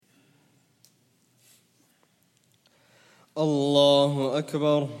الله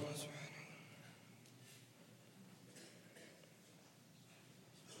أكبر.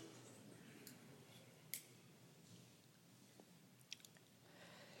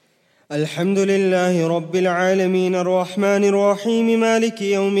 الحمد لله رب العالمين الرحمن الرحيم مالك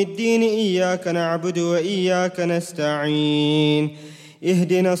يوم الدين، إياك نعبد وإياك نستعين،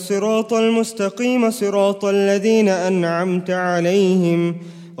 اهدنا الصراط المستقيم صراط الذين أنعمت عليهم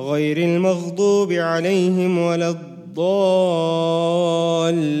غير المغضوب عليهم ولا الضالين.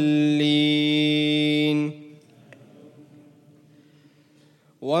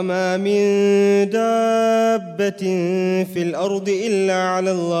 وما من دابة في الأرض إلا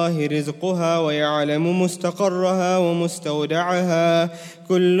على الله رزقها ويعلم مستقرها ومستودعها،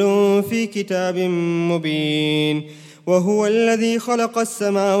 كل في كتاب مبين. وهو الذي خلق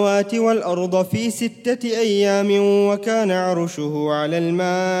السماوات والأرض في 6 أيام وكان عرشه على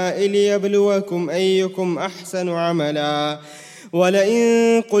الماء ليبلوكم أيكم أحسن عملا.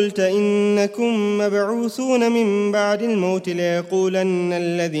 ولئن قلت إنكم مبعوثون من بعد الموت ليقولن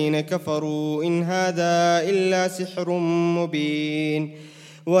الذين كفروا إن هذا إلا سحر مبين.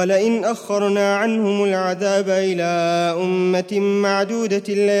 ولئن أخرنا عنهم العذاب إلى أمة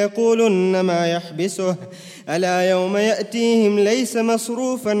معدودة ليقولن ما يحبسه، ألا يوم يأتيهم ليس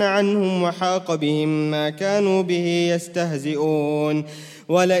مصروفا عنهم وحاق بهم ما كانوا به يستهزئون.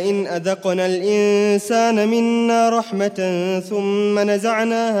 ولئن أذقنا الإنسان منا رحمة ثم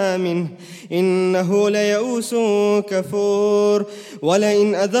نزعناها منه إنه ليئوس كفور.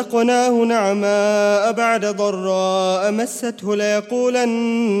 ولئن أذقناه نعماء بعد ضراء مسته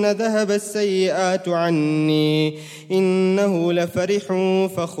ليقولن ذهب السيئات عني إنه لفرح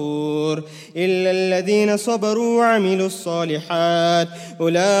فخور. إلا الذين صبروا وعملوا الصالحات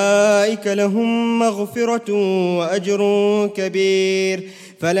أولئك لهم مغفرة وأجر كبير.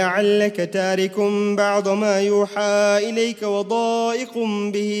 فلعلك تارك بعض ما يوحى إليك وضائق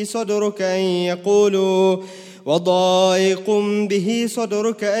به صدرك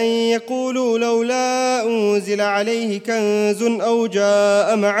أن يقولوا لولا أنزل عليه كنز أو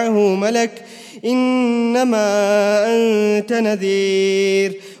جاء معه ملك، إنما أنت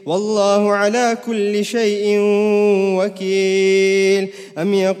نذير والله على كل شيء وكيل.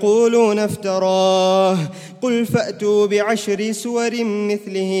 أم يقولون افتراه، قل فأتوا ب10 سور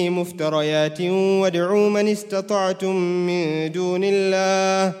مثله مفتريات وادعوا من استطعتم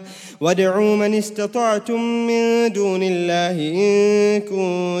من دون الله إن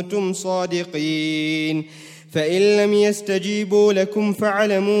كنتم صادقين. فإن لم يستجيبوا لكم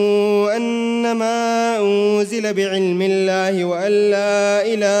فاعلموا أنما أنزل بعلم الله وأن لا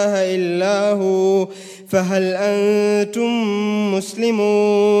إله إلا هو، فهل أنتم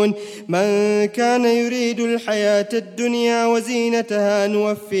مسلمون؟ من كان يريد الحياة الدنيا وزينتها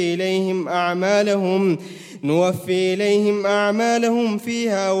نوفي إليهم أعمالهم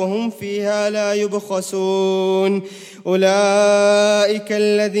فيها وهم فيها لا يبخسون. أولئك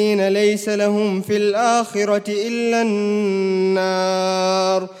الذين ليس لهم في الآخرة إلا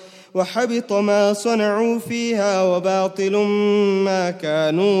النار، وحبط ما صنعوا فيها وباطل ما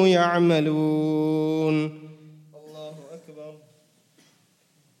كانوا يعملون. الله أكبر.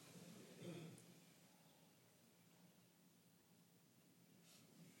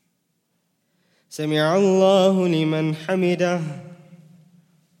 سمع الله لمن حمده.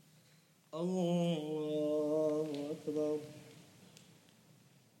 الله أكبر.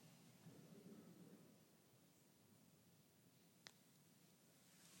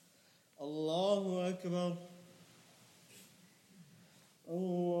 الله أكبر.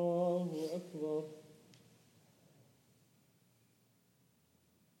 الله أكبر.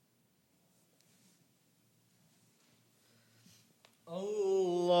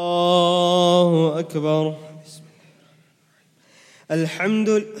 الله أكبر.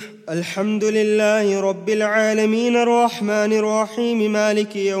 الحمد لله رب العالمين الرحمن الرحيم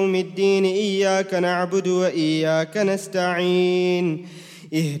مالك يوم الدين، إياك نعبد وإياك نستعين،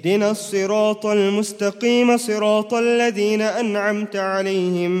 اهدنا الصراط المستقيم صراط الذين أنعمت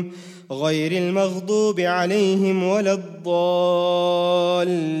عليهم غير المغضوب عليهم ولا الضالين.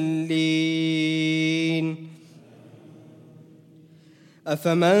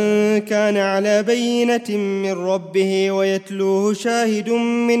 أفمن كان على بينة من ربه ويتلوه شاهد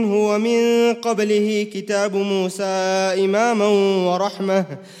منه ومن قبله كتاب موسى إماما ورحمة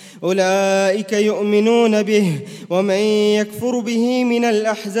أولئك يؤمنون به، ومن يكفر به من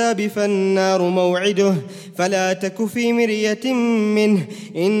الأحزاب فالنار موعده، فلا تك في مرية منه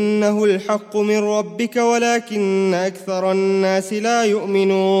إنه الحق من ربك ولكن أكثر الناس لا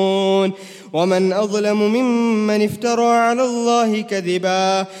يؤمنون. ومن أظلم ممن افترى على الله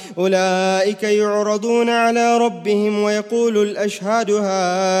كذبا. أولئك يعرضون على ربهم ويقول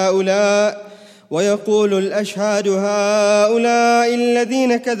الأشهاد هؤلاء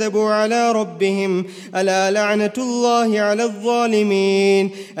الذين كذبوا على ربهم ألا لعنة الله على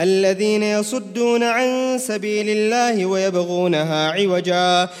الظالمين الذين يصدون عن سبيل الله ويبغونها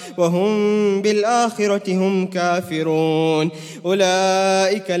عوجا وهم بالآخرة هم كافرون.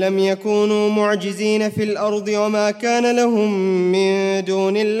 أولئك لم يكونوا معجزين في الأرض وما كان لهم من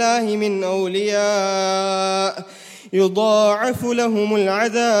دون الله من أولياء يضاعف لهم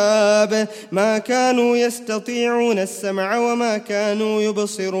العذاب ما كانوا يستطيعون السمع وما كانوا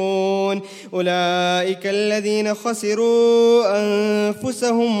يبصرون. أولئك الذين خسروا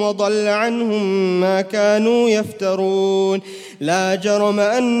أنفسهم وضل عنهم ما كانوا يفترون. لا جرم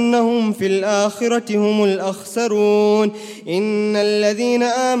أنهم في الآخرة هم الأخسرون. إن الذين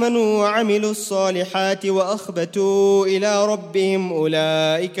آمنوا وعملوا الصالحات وأخبتوا إلى ربهم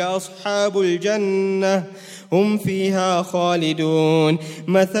أولئك أصحاب الجنة هم فيها خالدون.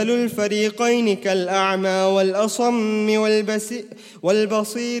 مثل الفريقين كالأعمى والأصم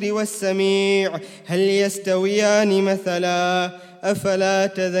والبصير والسميع هل يستويان مثلا أفلا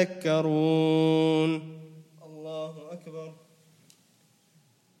تذكرون. الله أكبر.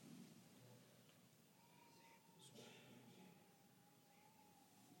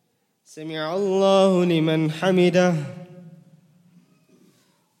 سمع الله لمن حمده.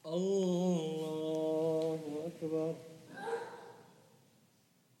 الله أكبر.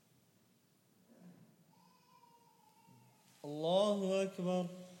 الله أكبر.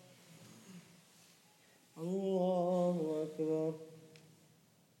 الله أكبر.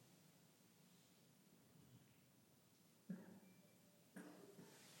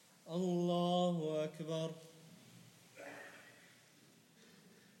 الله أكبر.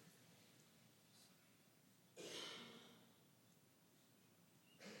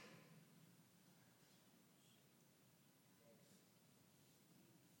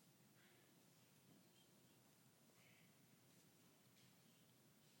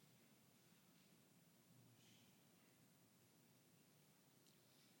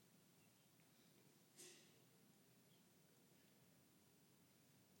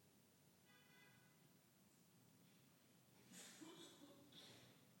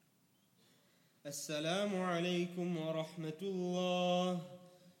 السلام عليكم ورحمة الله.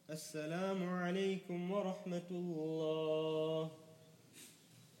 السلام عليكم ورحمة الله.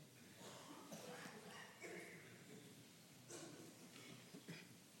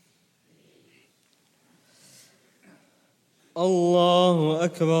 الله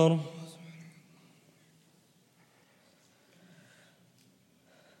أكبر.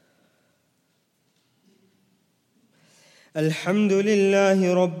 الحمد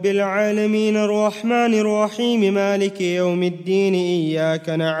لله رب العالمين الرحمن الرحيم مالك يوم الدين إياك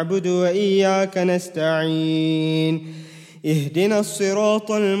نعبد وإياك نستعين اهدنا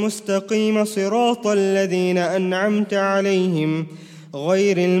الصراط المستقيم صراط الذين أنعمت عليهم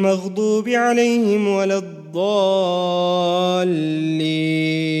غير المغضوب عليهم ولا الضالين.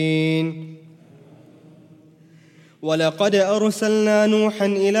 ولقد أرسلنا نوحا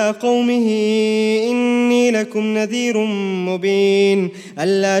إلى قومه إني لكم نذير مبين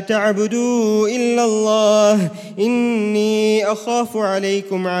ألا تعبدوا إلا الله إني أخاف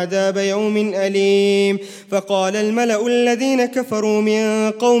عليكم عذاب يوم أليم. فقال الملأ الذين كفروا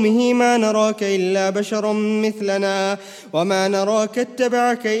من قومه ما نراك إلا بشرا مثلنا وما نراك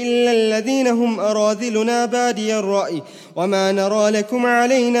اتبعك إلا الذين هم أراذلنا بادي الرأي وما نرى لكم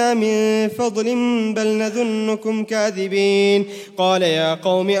علينا من فضل بل نظنكم كاذبين. قال يا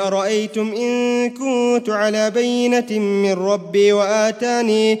قوم أرأيتم إن كنت على بينة من ربي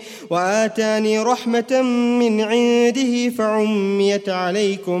وآتاني رحمة من عنده فعميت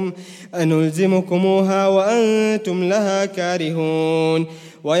عليكم أنلزمكموها وأنتم لها كارهون.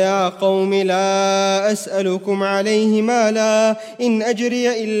 ويا قوم لا أسألكم عليه مالا إن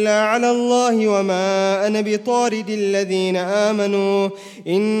أجري إلا على الله وما أنا بطارد الذين آمنوا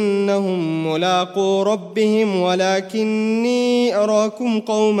إنهم ملاقو ربهم ولكني أراكم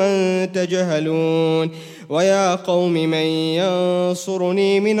قوما تجهلون. ويا قوم من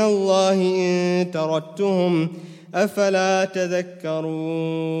ينصرني من الله إن تردتهم أفلا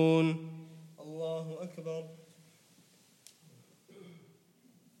تذكرون. الله أكبر.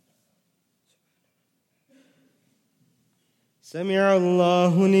 سمع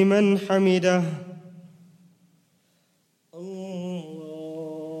الله لمن حمده.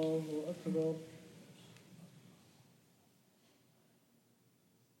 الله أكبر.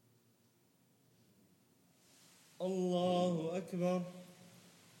 الله أكبر.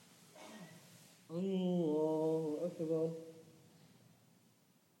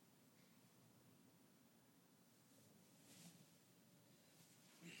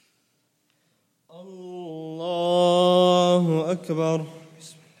 أكبر.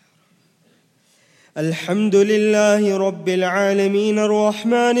 الحمد لله رب العالمين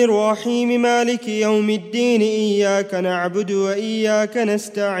الرحمن الرحيم مالك يوم الدين إياك نعبد وإياك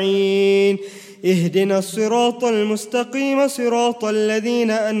نستعين اهدنا الصراط المستقيم صراط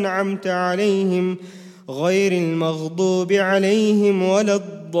الذين أنعمت عليهم غير المغضوب عليهم ولا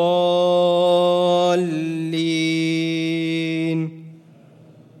الضالين.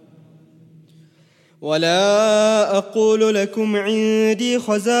 ولا أقول لكم عندي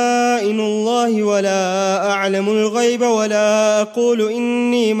خزائن الله ولا أعلم الغيب ولا أقول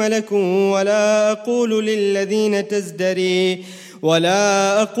إني ملك ولا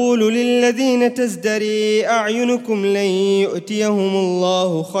أقول للذين تزدري أعينكم لن يؤتيهم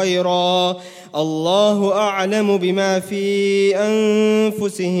الله خيرا الله أعلم بما في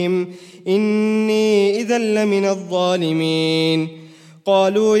أنفسهم إني إذا لمن الظالمين.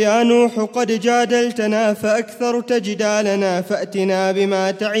 قالوا يا نوح قد جادلتنا فأكثرت جدالنا فأتنا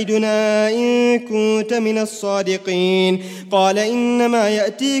بما تعدنا إن كنت من الصادقين. قال إنما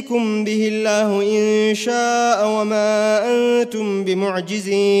يأتيكم به الله إن شاء وما أنتم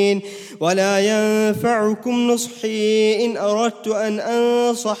بمعجزين ولا ينفعكم نصحي إن أردت أن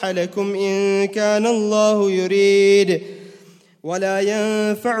أنصح لكم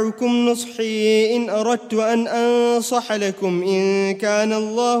إن كان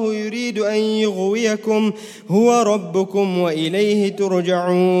الله يريد أن يغويكم هو ربكم وإليه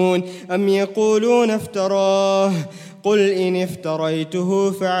ترجعون. أم يقولون افتراه قل إن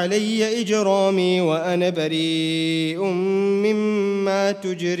افتريته فعلي إجرامي وأنا بريء مما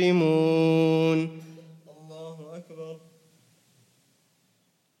تجرمون. الله أكبر.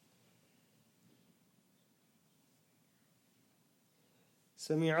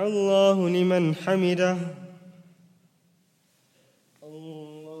 سمع الله لمن حمده.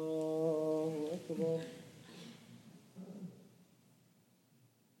 الله أكبر.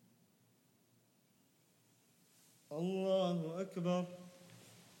 الله أكبر.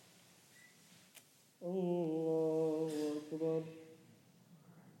 الله أكبر.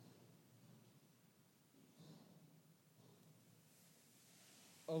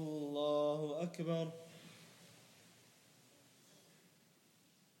 الله أكبر.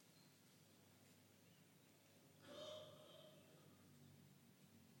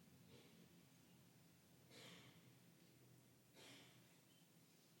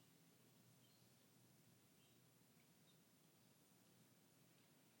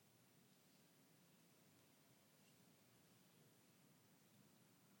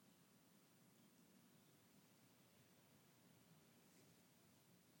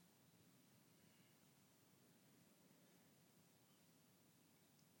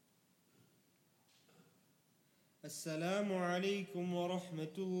 السلام عليكم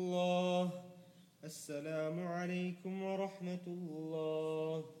ورحمة الله. السلام عليكم ورحمة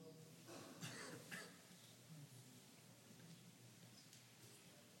الله.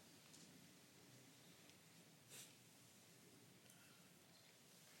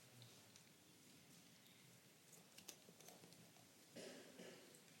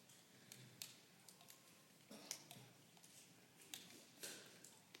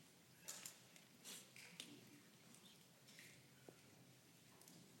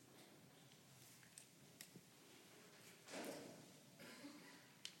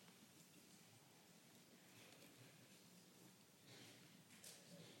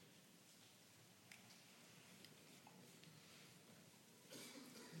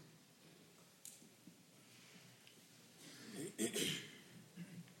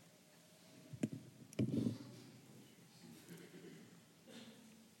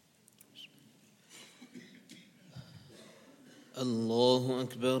 الله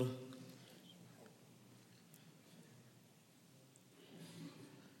أكبر.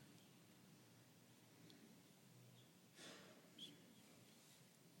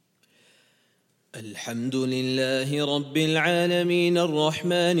 الحمد لله رب العالمين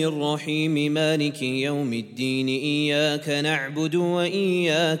الرحمن الرحيم مالك يوم الدين إياك نعبد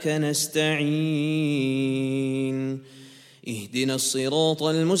وإياك نستعين اهدنا الصراط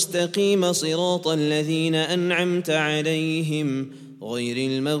المستقيم صراط الذين أنعمت عليهم غير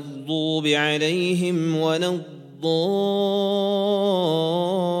المغضوب عليهم ولا الضالين.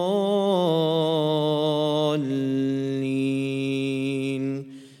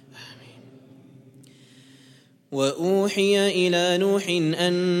 وأوحي إلى نوح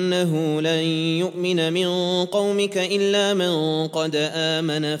أنه لن يؤمن من قومك إلا من قد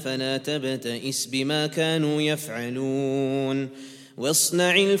آمن فلا تبتئس بما كانوا يفعلون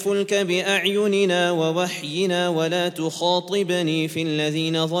واصنع الفلك بأعيننا ووحينا ولا تخاطبني في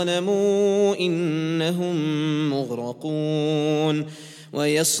الذين ظلموا إنهم مغرقون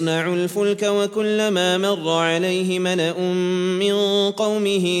ويصنع الفلك وكلما مر عليه ملأ من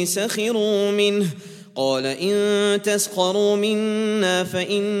قومه سخروا منه قال إن تسخروا منا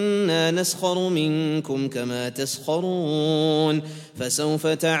فإنا نسخر منكم كما تسخرون فسوف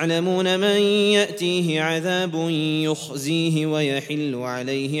تعلمون من يأتيه عذاب يخزيه ويحل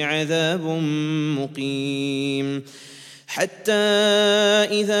عليه عذاب مقيم حتى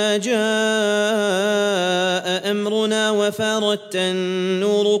إذا جاء أمرنا وفارت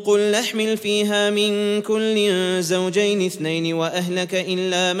النور قل نحمل فيها من كل زوجين اثنين وأهلك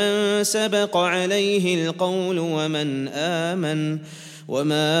إلا من سبق عليه القول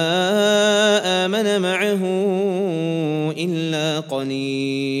وما آمن معه إلا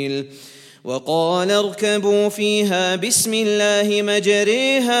قليل وقال اركبوا فيها بسم الله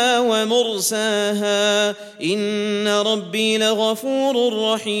مجريها ومرساها إن ربي لغفور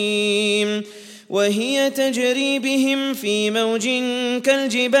رحيم وهي تجري بهم في موج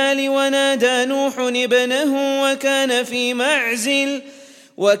كالجبال ونادى نوح ابنه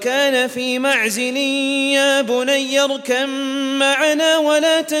وكان في معزل يا بني اركب معنا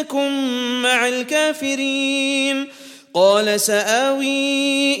ولا تكن مع الكافرين قال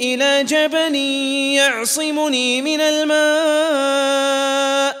سآوي إلى جبل يعصمني من الماء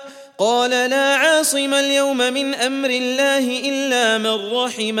قال لا عاصم اليوم من أمر الله إلا من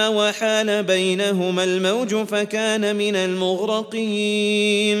رحم وحال بينهما الموج فكان من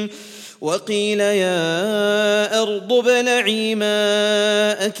المغرقين وقيل يا أرض ابلعي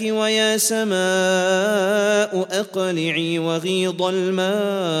ماءك ويا سماء أقلعي وغيض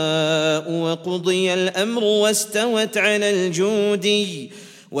الماء وقضي الأمر واستوت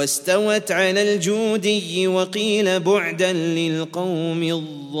على الجودي وقيل بعدا للقوم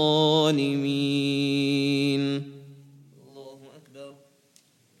الظالمين. الله أكبر.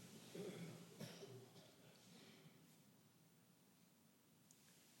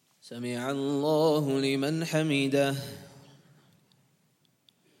 سمع الله لمن حمده.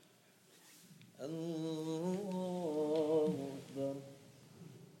 الله أكبر.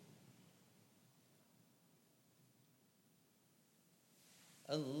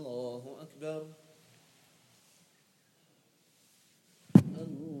 الله أكبر.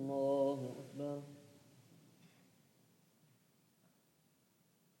 الله أكبر.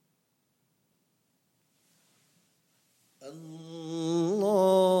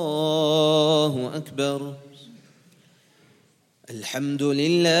 الله أكبر. الحمد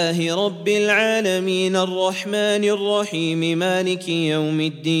لله رب العالمين الرحمن الرحيم مالك يوم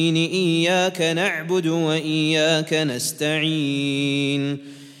الدين إياك نعبد وإياك نستعين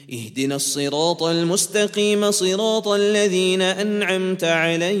اهدنا الصراط المستقيم صراط الذين أنعمت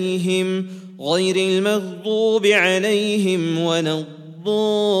عليهم غير المغضوب عليهم ولا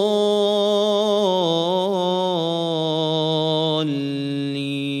الضالين.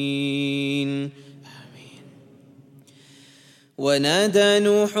 ونادى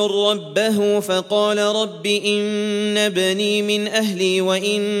نوح ربه فقال رب إن ابني من أهلي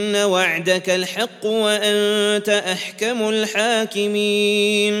وإن وعدك الحق وأنت أحكم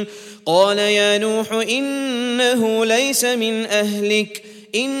الحاكمين قال يا نوح إنه ليس من أهلك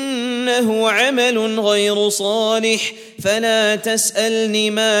إنه عمل غير صالح فلا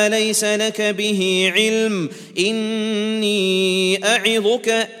تسألني ما ليس لك به علم إني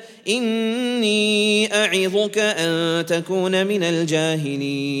أعظك أن تكون من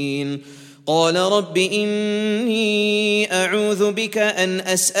الجاهلين قال رب إني أعوذ بك أن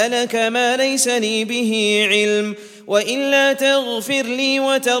أسألك ما ليس لي به علم وإلا تغفر لي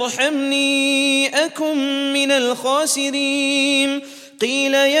وترحمني أكن من الخاسرين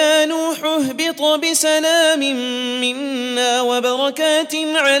قيل يا نوح اهبط بسلام منا وبركات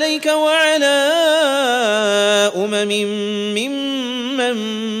عليك وعلى ممن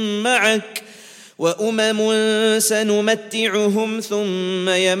معك وأمم سنمتعهم ثم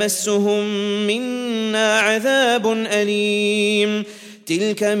يمسهم منا عذاب أليم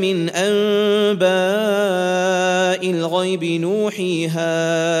تلك من أنباء الغيب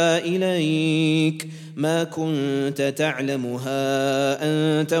نوحيها إليك ما كنت تعلمها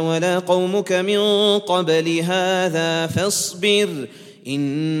أنت ولا قومك من قبل هذا فاصبر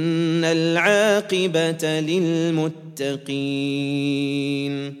إن العاقبة للمتقين.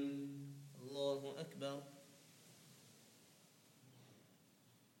 الله أكبر.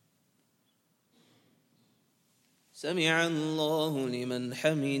 سمع الله لمن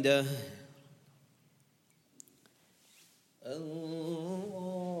حمده.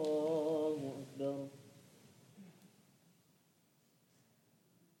 الله أكبر.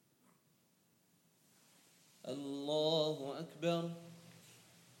 أكبر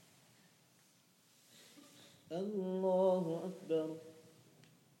الله أكبر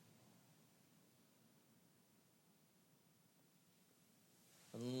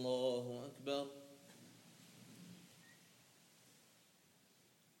الله أكبر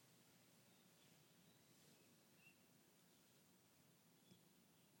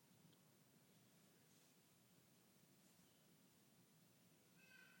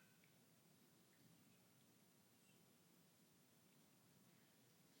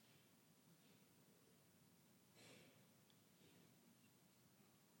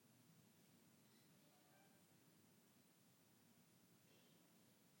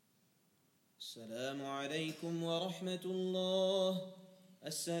السلام عليكم ورحمة الله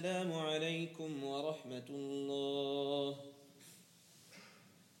السلام عليكم ورحمة الله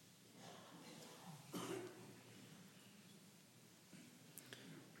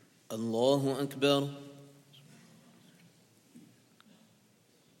الله أكبر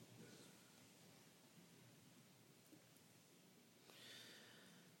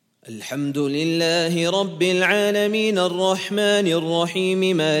الحمد لله رب العالمين الرحمن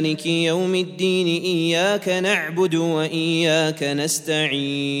الرحيم مالك يوم الدين إياك نعبد وإياك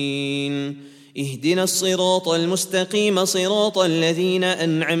نستعين اهدنا الصراط المستقيم صراط الذين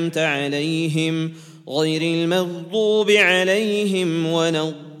أنعمت عليهم غير المغضوب عليهم ولا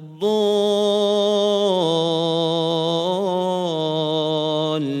الضالين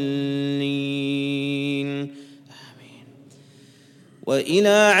وإلى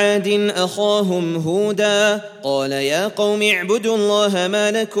عاد أخاهم هودا قال يا قوم اعبدوا الله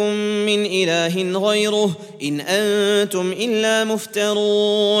ما لكم من إله غيره إن أنتم إلا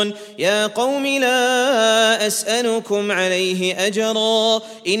مفترون يا قوم لا أسألكم عليه أجرا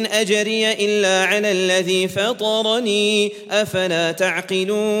إن أجري إلا على الذي فطرني أفلا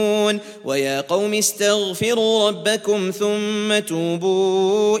تعقلون ويا قوم استغفروا ربكم ثم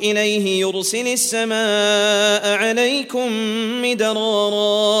توبوا إليه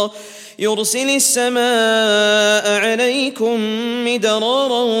يرسل السماء عليكم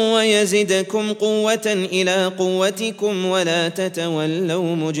مدرارا ويزدكم قوة إلى قوتكم ولا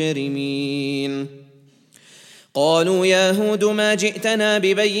تتولوا مجرمين قالوا يا هود ما جئتنا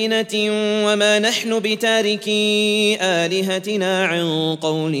ببينة وما نحن بتاركي آلهتنا عن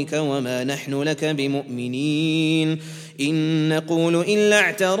قولك وما نحن لك بمؤمنين إن نقول إلا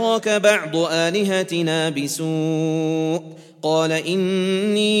اعتراك بعض آلهتنا بسوء قال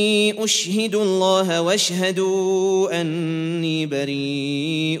إني أشهد الله واشهدوا أني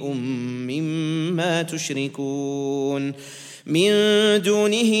بريء مما تشركون من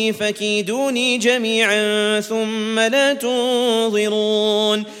دونه فكيدوني جميعا ثم لا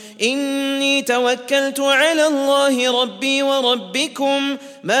تنظرون إني توكلت على الله ربي وربكم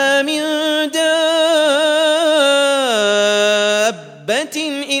ما من دابة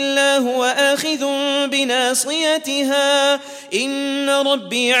إلا هو آخذ بناصيتها إن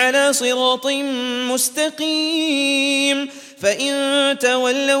ربي على صراط مستقيم فإن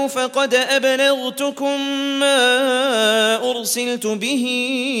تولوا فقد أبلغتكم ما أرسلت به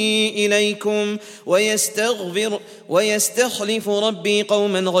إليكم ويستخلف ربي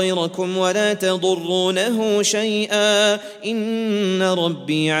قوما غيركم ولا تضرونه شيئا إن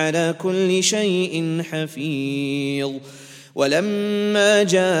ربي على كل شيء حفيظ ولما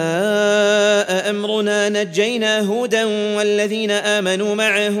جاء أمرنا نجينا هودا والذين آمنوا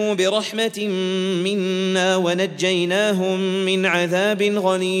معه برحمة منا ونجيناهم من عذاب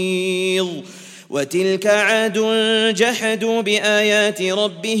غليظ وتلك عاد جحدوا بآيات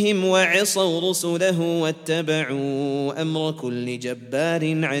ربهم وعصوا رسله واتبعوا أمر كل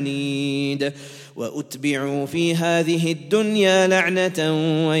جبار عنيد وأتبعوا في هذه الدنيا لعنة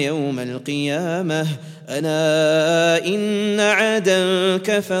ويوم القيامة ألا إن عادا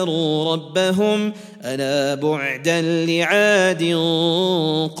كفروا ربهم ألا بعدا لعاد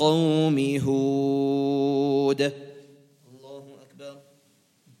قوم هود الله أكبر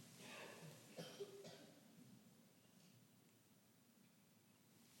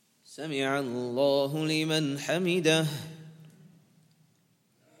سمع الله لمن حمده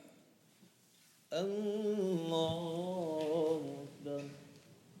الله أكبر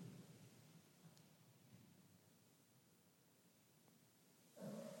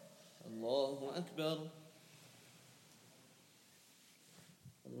الله أكبر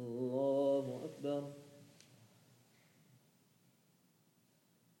الله أكبر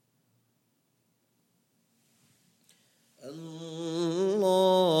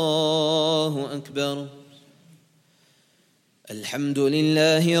الله أكبر الحمد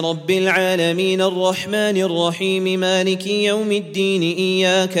لله رب العالمين الرحمن الرحيم مالك يوم الدين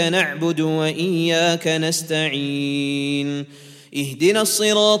إياك نعبد وإياك نستعين اهدنا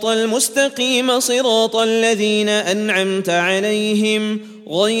الصراط المستقيم صراط الذين أنعمت عليهم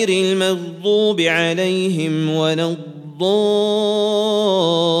غير المغضوب عليهم ولا الضالين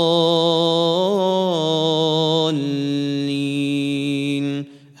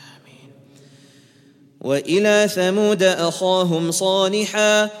آمين. وإلى ثمود أخاهم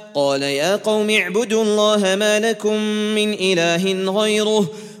صالحا قال يا قوم اعبدوا الله ما لكم من إله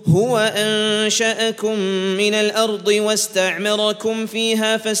غيره هو أنشأكم من الأرض واستعمركم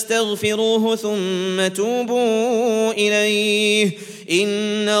فيها فاستغفروه ثم توبوا إليه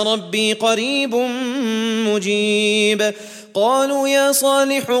إن ربي قريب مجيب قالوا يا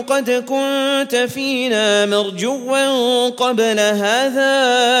صالح قد كنت فينا مرجوا قبل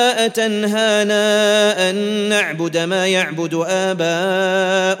هذا أتنهانا أن نعبد ما يعبد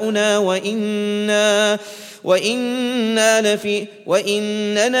آباؤنا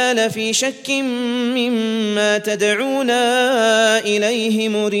وإننا لفي شك مما تدعونا إليه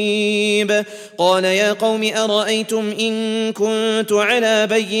مريب قال يا قوم أرأيتم إن كنت على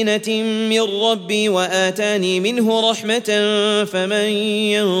بينة من ربي وآتاني منه رحمة فمن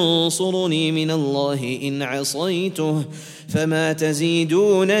ينصرني من الله إن عصيته فما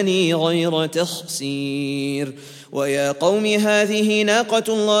تزيدونني غير تخسير ويا قوم هذه ناقة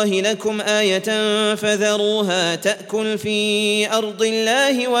الله لكم آية فذروها تأكل في أرض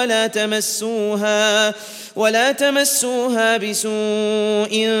الله ولا تمسوها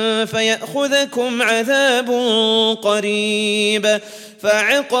بسوء فيأخذكم عذاب قريب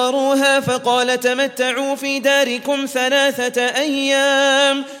فعقروها فقال تمتعوا في داركم 3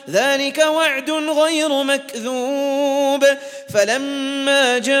 أيام ذلك وعد غير مكذوب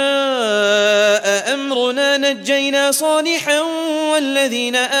فلما جاء أمرنا نجينا صالحا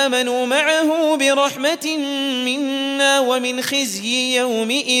والذين آمنوا معه برحمة منا ومن خزي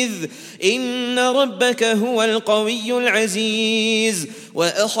يومئذ إن ربك هو القوي العزيز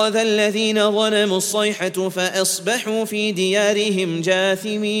وأخذ الذين ظلموا الصيحة فأصبحوا في ديارهم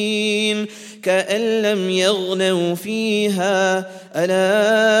جاثمين كأن لم يغنوا فيها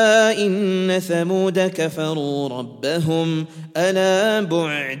ألا إن ثمود كفروا ربهم ألا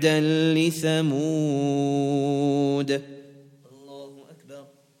بعدا لثمود. الله أكبر.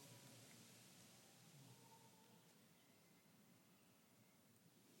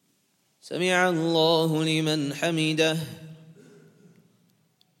 سمع الله لمن حمده.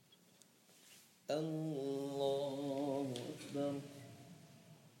 الله أكبر.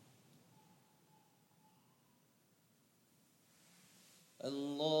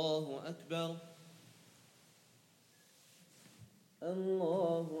 الله أكبر.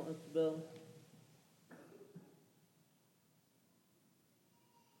 الله أكبر.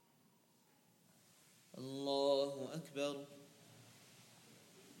 الله أكبر.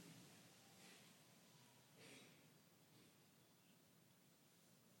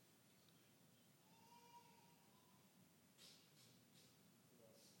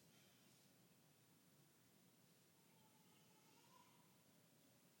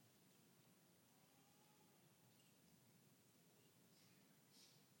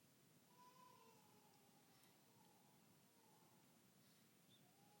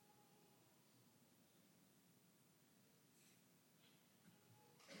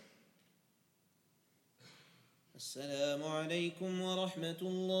 السلام عليكم ورحمة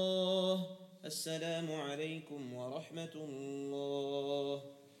الله. السلام عليكم ورحمة الله.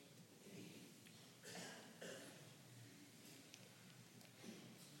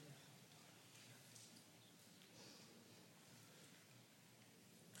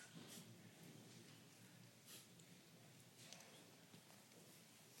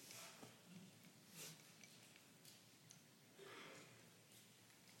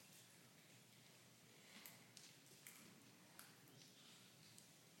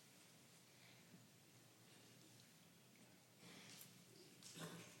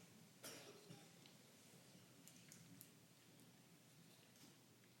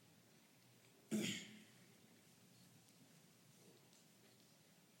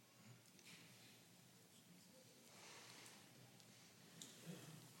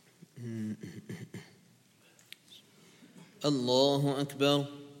 الله أكبر.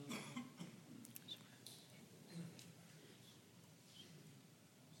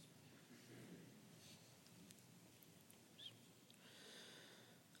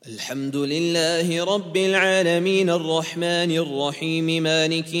 الحمد لله رب العالمين الرحمن الرحيم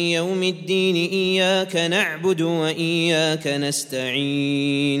مالك يوم الدين إياك نعبد وإياك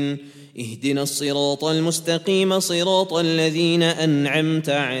نستعين اهدنا الصراط المستقيم صراط الذين أنعمت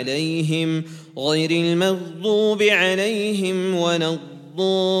عليهم غير المغضوب عليهم ولا الضالين.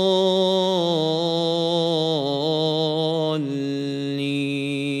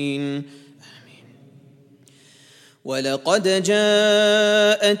 ولقد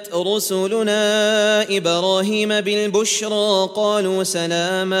جاءت رسلنا إبراهيم بالبشرى قالوا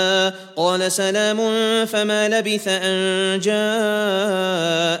سلاما قال سلام فما لبث أن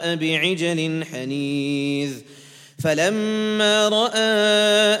جاء بعجل حنيذ فلما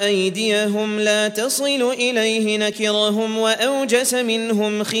رأى أيديهم لا تصل إليه نكرهم وأوجس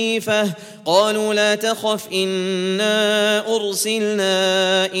منهم خيفة قالوا لا تخف إنا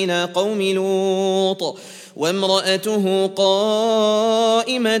أرسلنا إلى قوم لوط وامرأته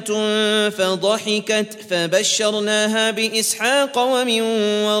قائمة فضحكت فبشرناها بإسحاق ومن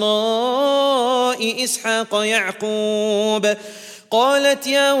وراء إسحاق يعقوب قالت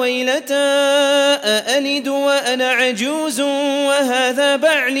يا ويلتى أألد وأنا عجوز وهذا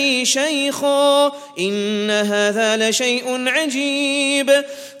بعلي شيخا إن هذا لشيء عجيب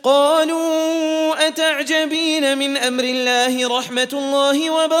قالوا أتعجبين من أمر الله رحمة الله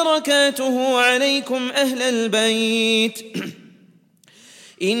وبركاته عليكم أهل البيت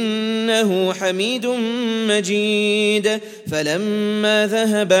إنه حميد مجيد فلما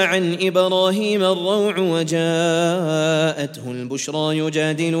ذهب عن إبراهيم الروع وجاءته البشرى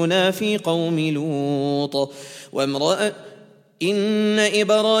يجادلنا في قوم لوط إن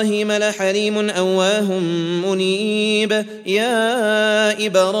إبراهيم لحليم أواه منيب يا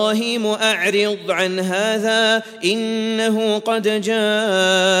إبراهيم أعرض عن هذا إنه قد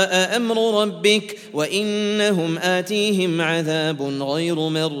جاء أمر ربك وإنهم آتيهم عذاب غير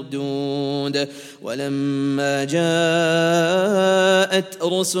مردود ولما جاءت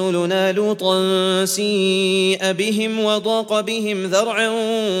رسلنا لوطا سيء بهم وضاق بهم ذرعا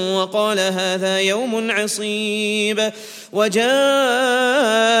وقال هذا يوم عصيب وجاءه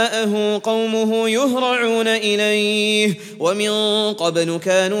قومه يهرعون إليه ومن قبل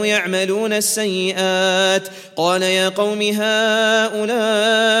كانوا يعملون السيئات قال يا قوم هؤلاء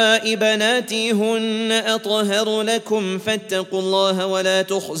بناتي هن أطهر لكم فاتقوا الله ولا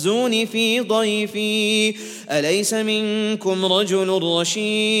تخزون في ضيفي أليس منكم رجل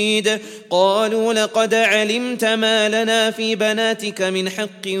رشيد قالوا لقد علمت ما لنا في بناتك من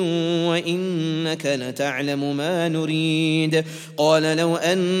حق وإنك لتعلم ما نريد قال لو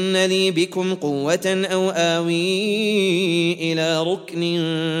أن لي بكم قوة أو آوي إلى ركن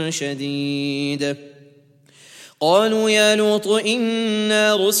شديد قالوا يا لوط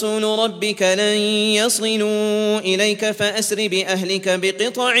إنا رسل ربك لن يصلوا إليك فأسر بأهلك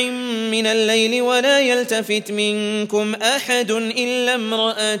بقطع من الليل ولا يلتفت منكم أحد إلا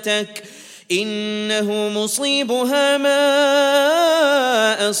امرأتك إنه مصيبها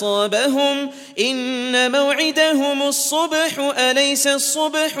ما أصابهم إن موعدهم الصبح أليس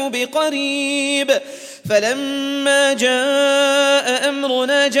الصبح بقريب فلما جاء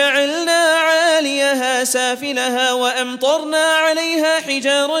أمرنا جعلنا عاليها سافلها وأمطرنا عليها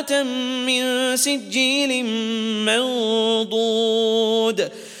حجارة من سجيل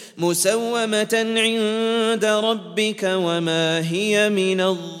منضود مسومة عند ربك وما هي من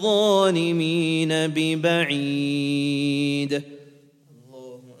الظالمين ببعيد.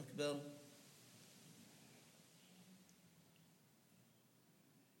 الله أكبر.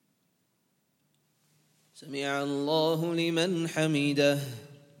 سمع الله لمن حمده.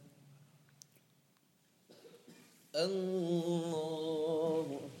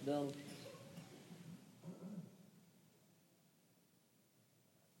 الله أكبر.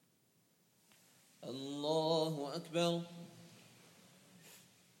 الله أكبر.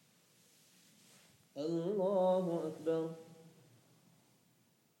 الله أكبر.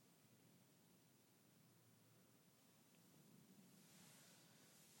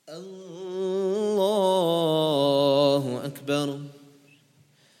 الله أكبر.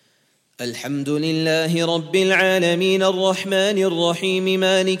 الحمد لله رب العالمين الرحمن الرحيم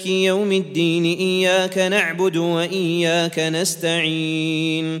مالك يوم الدين إياك نعبد وإياك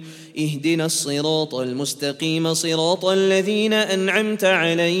نستعين اهدنا الصراط المستقيم صراط الذين أنعمت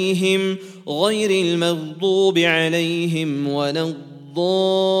عليهم غير المغضوب عليهم ولا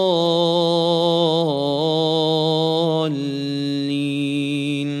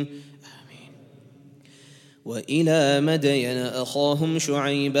الضالين آمين. وإلى مدين أخاهم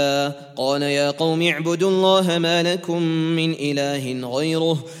شعيبا قال يا قوم اعبدوا الله ما لكم من إله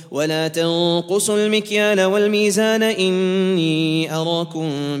غيره ولا تنقصوا المكيال والميزان إني أراكم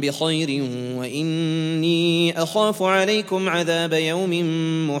بخير وإني أخاف عليكم عذاب يوم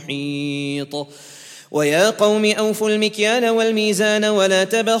محيط ويا قوم أوفوا المكيال والميزان ولا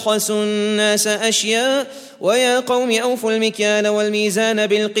تبخسوا الناس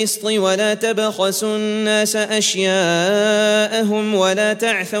بالقسط ولا تبخسوا الناس أشياءهم ولا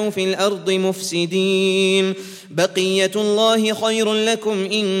تعثوا في الأرض مفسدين. بقية الله خير لكم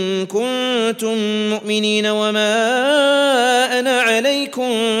إن كنتم مؤمنين وما أنا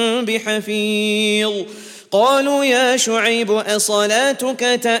عليكم بحفيظ. قالوا يا شعيب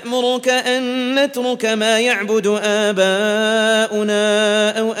أصلاتك تأمرك أن نترك ما يعبد آباؤنا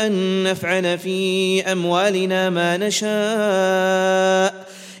أو أن نفعل في أموالنا ما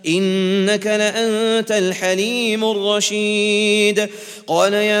نشاء إنك لأنت الحليم الرشيد.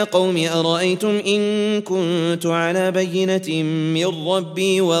 قال يا قوم أرأيتم إن كنت على بينة من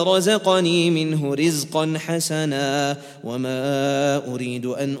ربي ورزقني منه رزقا حسنا وما أريد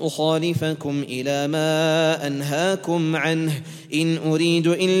أن أخالفكم إلى ما أنهاكم عنه إن أريد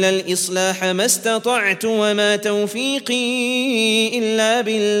إلا الإصلاح ما استطعت وما توفيقي إلا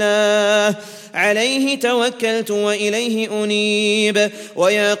بالله عليه توكلت وإليه أنيب.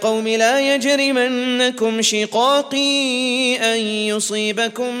 ويا قوم لا يجرمنكم شقاقي أن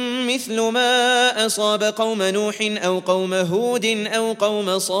يصيبكم مثل ما أصاب قوم نوح أو قوم هود أو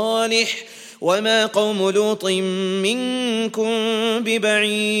قوم صالح وما قوم لوط منكم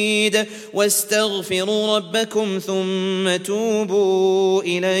ببعيد. واستغفروا ربكم ثم توبوا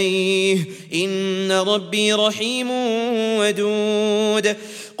إليه إن ربي رحيم ودود.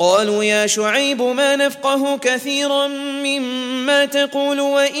 قالوا يا شعيب ما نفقه كثيرا مما تقول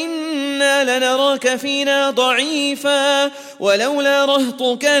وإنا لنراك فينا ضعيفا ولولا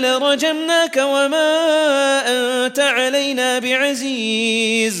رهطك لرجمناك وما أنت علينا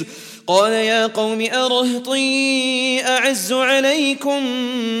بعزيز. قال يا قوم أرهطي أعز عليكم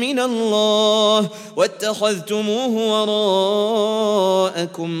من الله واتخذتموه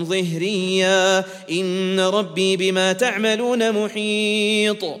وراءكم ظهريا إن ربي بما تعملون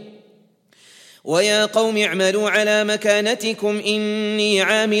محيط. ويا قوم اعملوا على مكانتكم إني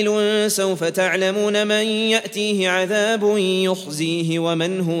عامل سوف تعلمون من يأتيه عذاب يخزيه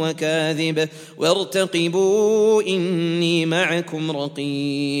ومن هو كاذب وارتقبوا إني معكم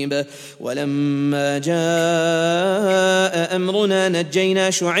رقيب. ولما جاء أمرنا نجينا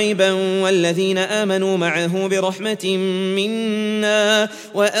شعيبا والذين آمنوا معه برحمة منا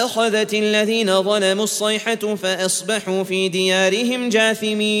وأخذت الذين ظلموا الصيحة فأصبحوا في ديارهم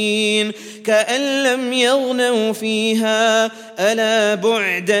جاثمين كأن لم يغنوا فيها ألا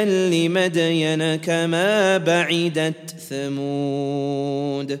بعدا لمدين كما بعدت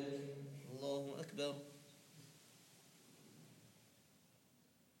ثمود. الله أكبر.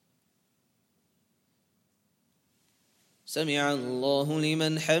 سمع الله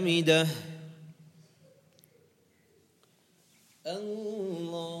لمن حمده.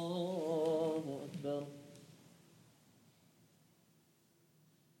 الله أكبر.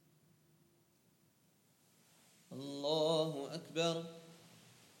 الله أكبر.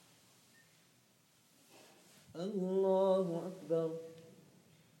 الله أكبر.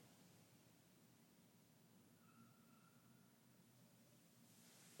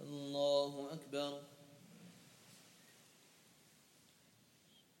 الله أكبر.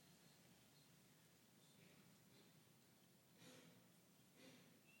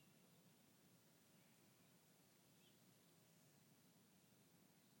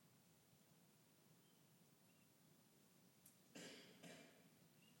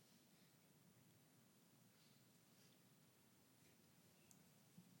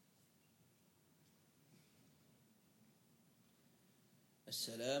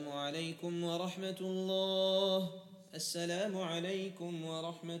 السلام عليكم ورحمة الله. السلام عليكم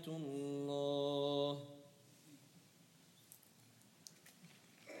ورحمة الله.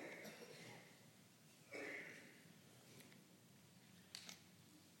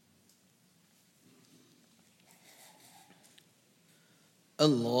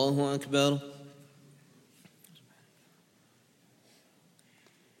 الله أكبر.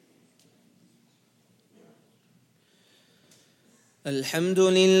 الحمد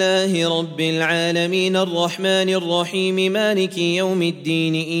لله رب العالمين الرحمن الرحيم مالك يوم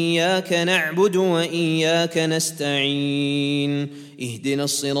الدين إياك نعبد وإياك نستعين اهدنا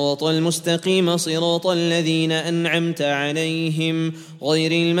الصراط المستقيم صراط الذين أنعمت عليهم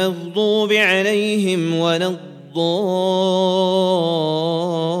غير المغضوب عليهم ولا الضالين.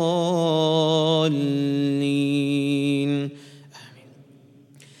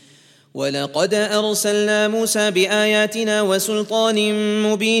 ولقد أرسلنا موسى بآياتنا وسلطان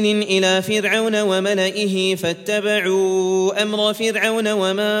مبين إلى فرعون وملئه فاتبعوا أمر فرعون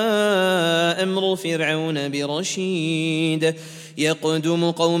وما أمر فرعون برشيد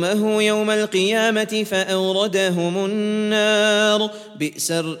يقدم قومه يوم القيامة فأوردهم النار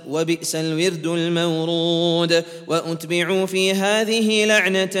وبئس الورد المورود وأتبعوا في هذه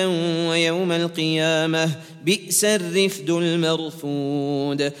لعنة ويوم القيامة بئس الرفد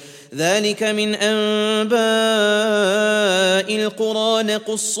المرفود ذلك من أنباء القرى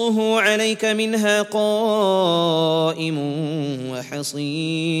نقصه عليك منها قائم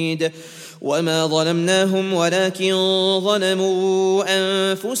وحصيد وما ظلمناهم ولكن ظلموا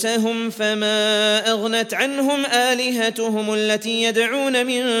أنفسهم فما أغنت عنهم آلهتهم التي يدعون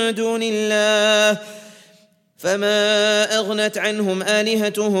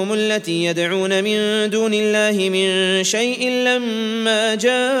من دون الله من شيء لما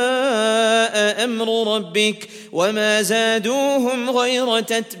جاء أمر ربك وما زادوهم غير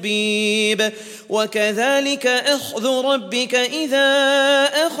تتبيب وكذلك أخذ ربك إذا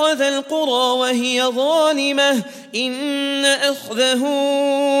أخذ القرى وهي ظالمة إن أخذه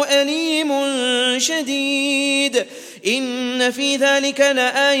أليم شديد إن في ذلك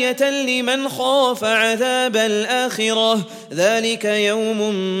لآية لمن خاف عذاب الآخرة ذلك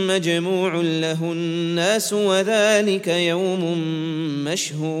يوم مجموع له الناس وذلك يوم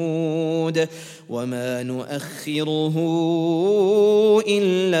مشهود وما نؤخره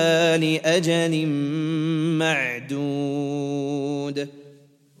إلا لأجل معدود.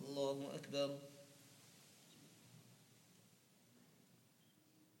 الله أكبر.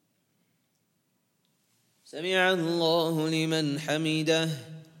 سمع الله لمن حمده.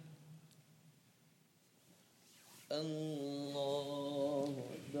 الله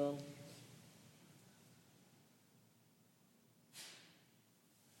أكبر.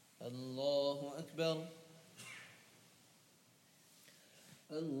 الله أكبر.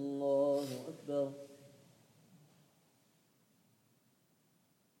 الله أكبر.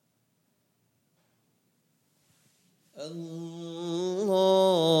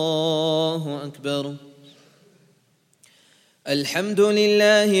 الله أكبر. الحمد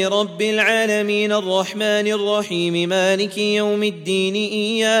لله رب العالمين الرحمن الرحيم مالك يوم الدين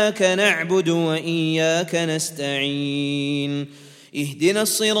إياك نعبد وإياك نستعين اهدنا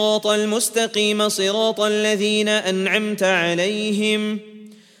الصراط المستقيم صراط الذين أنعمت عليهم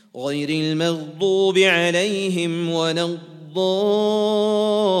غير المغضوب عليهم ولا الضالين.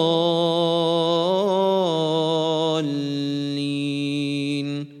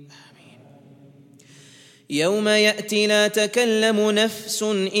 يوم يأتي لا تكلم نفس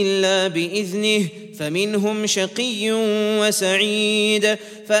إلا بإذنه فمنهم شقي وسعيد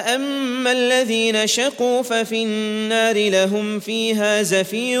فأما الذين شقوا ففي النار لهم فيها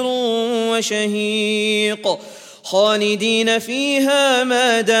زفير وشهيق خالدين فيها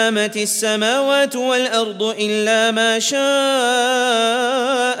ما دامت السماوات والأرض إلا ما شاء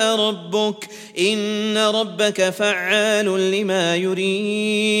ربك إن ربك فعال لما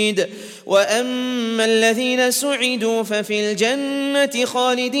يريد. وأما الذين سعدوا ففي الجنة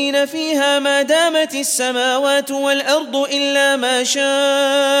خالدين فيها ما دامت السماوات والأرض إلا ما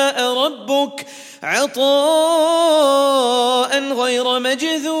شاء ربك عطاء غير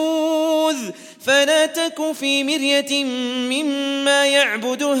مجذوذ فلا تك في مرية مما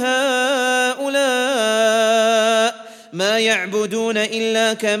يعبد هؤلاء ما يعبدون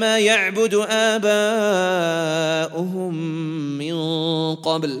إلا كما يعبد آباؤهم من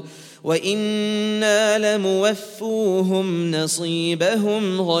قبل وإنا لموفوهم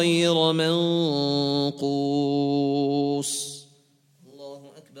نصيبهم غير منقوص.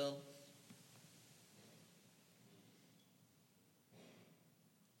 الله أكبر.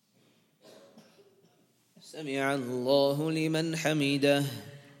 سمع الله لمن حمده.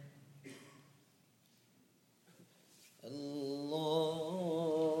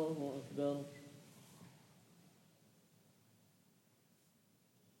 الله أكبر.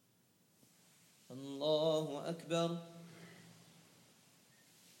 الله أكبر.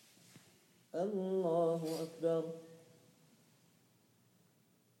 الله أكبر.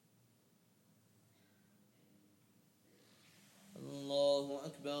 الله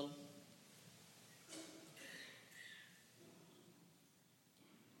أكبر.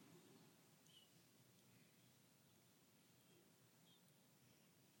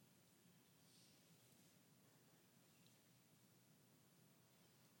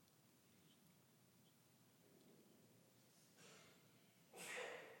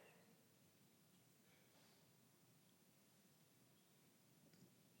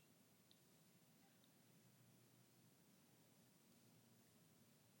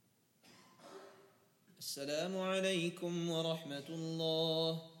 السلام عليكم ورحمة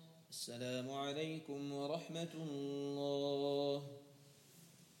الله. السلام عليكم ورحمة الله.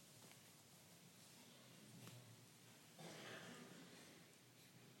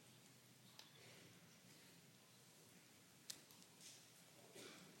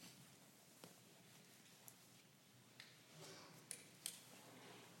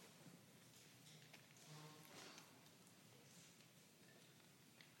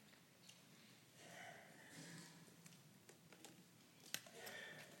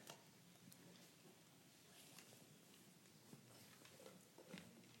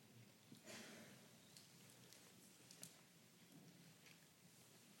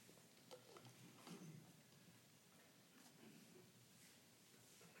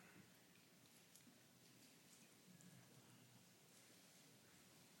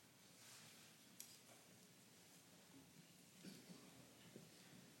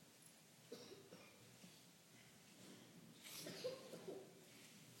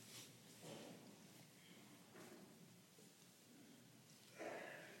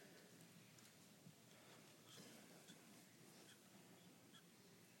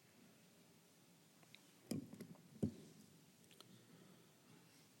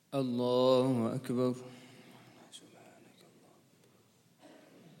 الله أكبر.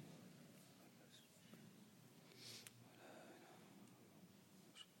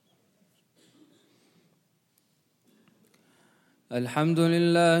 الحمد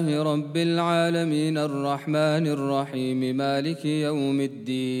لله رب العالمين الرحمن الرحيم مالك يوم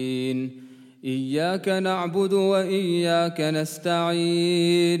الدين. إياك نعبد وإياك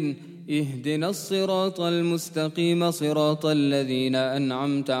نستعين. اهدنا الصراط المستقيم صراط الذين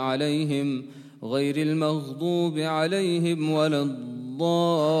أنعمت عليهم غير المغضوب عليهم ولا الضالين.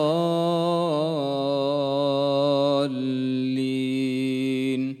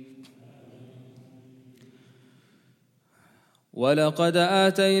 ولقد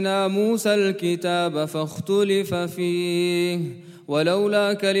آتينا موسى الكتاب فاختلف فيه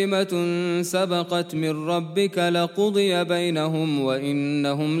ولولا كلمة سبقت من ربك لقضي بينهم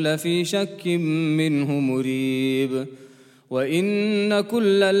وإنهم لفي شك منه مريب. وإن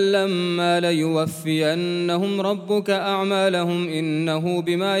كلا لما ليوفينهم ربك أعمالهم إنه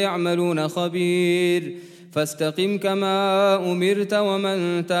بما يعملون خبير. فاستقم كما أمرت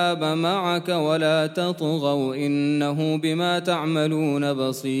ومن تاب معك ولا تطغوا إنه بما تعملون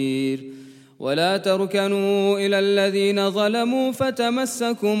بصير. ولا تركنوا إلى الذين ظلموا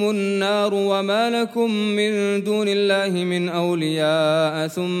فتمسكم النار وما لكم من دون الله من أولياء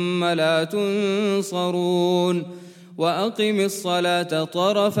ثم لا تنصرون. وأقم الصلاة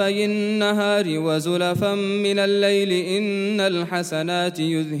طرفي النهار وزلفا من الليل إن الحسنات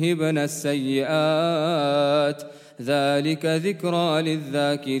يذهبن السيئات ذلك ذكرى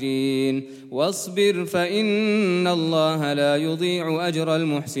للذاكرين. واصبر فإن الله لا يضيع أجر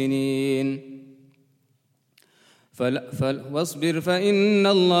المحسنين. واصبر فإن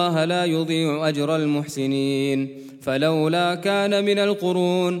الله لا يضيع أجر المحسنين. فلولا كان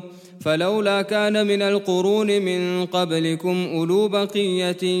من القرون من قبلكم أولو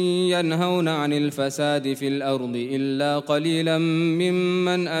بقية ينهون عن الفساد في الأرض إلا قليلا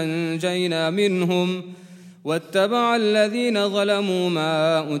ممن أنجينا منهم واتبع الذين ظلموا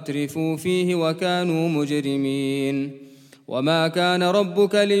ما أترفوا فيه وكانوا مجرمين. وما كان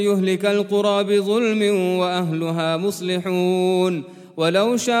ربك ليهلك القرى بظلم وأهلها مصلحون.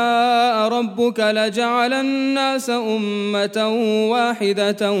 ولو شاء ربك لجعل الناس أمة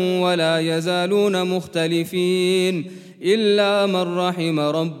واحدة ولا يزالون مختلفين إلا من رحم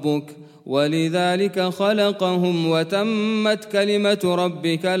ربك ولذلك خلقهم وتمت كلمة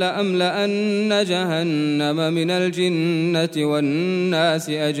ربك لأملأن جهنم من الجنة والناس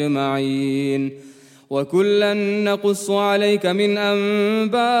أجمعين. وكلا نقص عليك من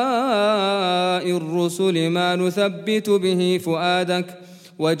أنباء الرسل ما نثبت به فؤادك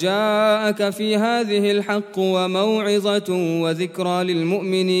وجاءك في هذه الحق وموعظة وذكرى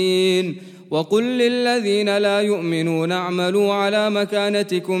للمؤمنين. وقل للذين لا يؤمنون اعملوا على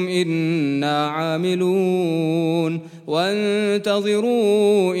مكانتكم إنا عاملون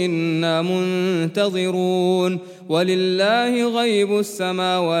وانتظروا إنا منتظرون. ولله غيب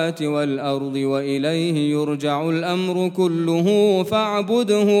السماوات والأرض وإليه يرجع الأمر كله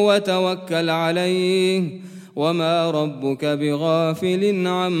فاعبده وتوكل عليه وما ربك بغافل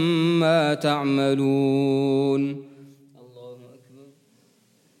عما تعملون.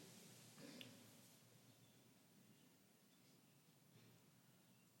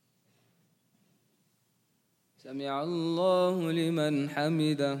 سمع الله لمن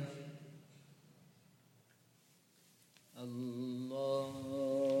حمده. الله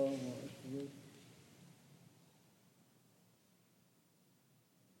أكبر.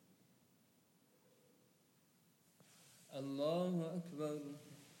 الله أكبر.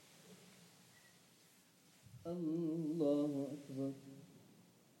 الله أكبر.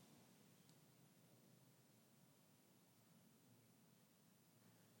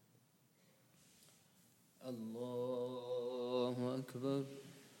 الله أكبر.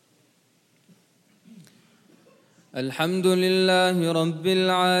 الحمد لله رب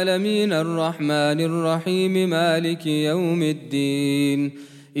العالمين الرحمن الرحيم مالك يوم الدين.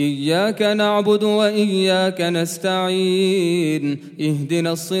 إياك نعبد وإياك نستعين.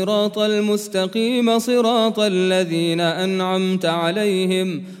 اهدنا الصراط المستقيم صراط الذين أنعمت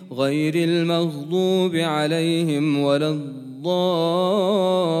عليهم غير المغضوب عليهم ولا الضالين.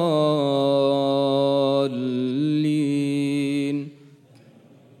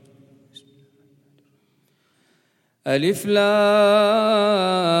 ألف لام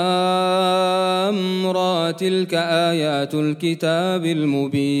را تلك آيات الكتاب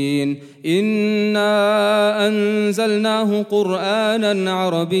المبين إنا أنزلناه قرآنا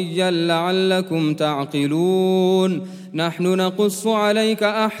عربيا لعلكم تعقلون نحن نقص عليك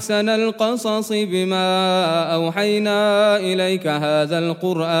أحسن القصص بما أوحينا إليك هذا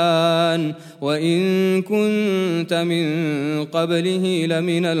القرآن وإن كنت من قبله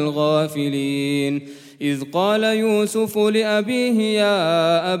لمن الغافلين إذ قال يوسف لأبيه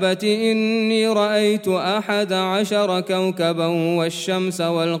يا أبت إني رأيت 11 كوكبا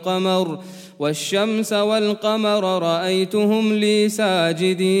والشمس والقمر رأيتهم لي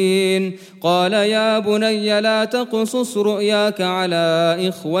ساجدين قال يا بني لا تقصص رؤياك على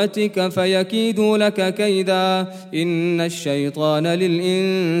إخوتك فيكيدوا لك كيدا إن الشيطان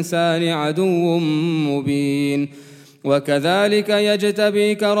للإنسان عدو مبين وكذلك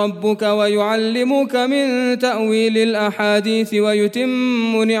يجتبيك ربك ويعلمك من تأويل الأحاديث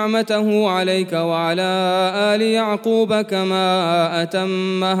ويتم نعمته عليك وعلى آل يعقوب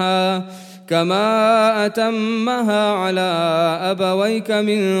كما أتمها على أبويك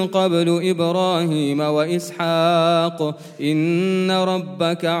من قبل إبراهيم وإسحاق إن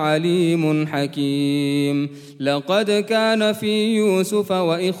ربك عليم حكيم لقد كان في يوسف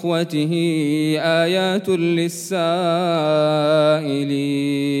وإخوته آيات للسائلين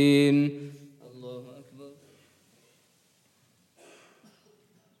الله أكبر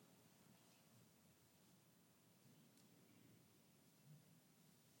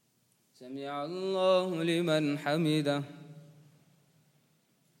سمع الله لمن حمده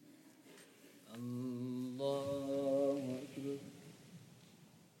الله أكبر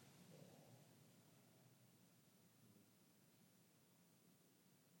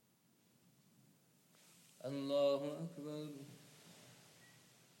الله أكبر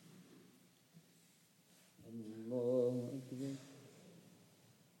الله أكبر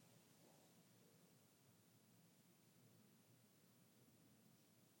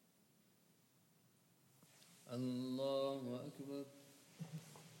الله أكبر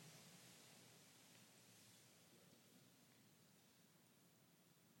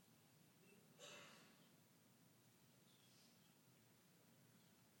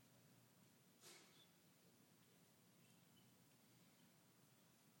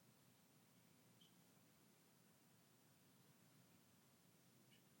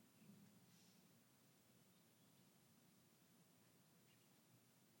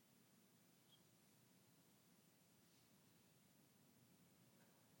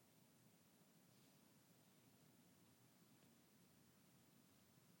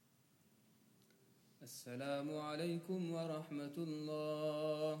السلام عليكم ورحمة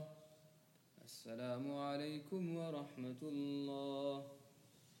الله السلام عليكم ورحمة الله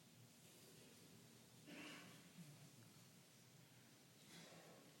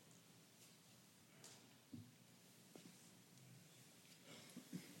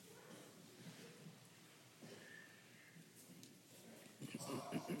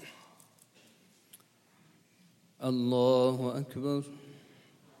الله أكبر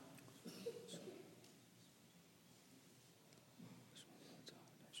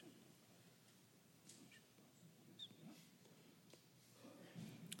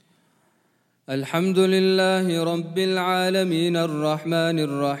الحمد لله رب العالمين الرحمن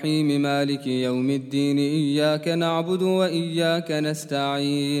الرحيم مالك يوم الدين إياك نعبد وإياك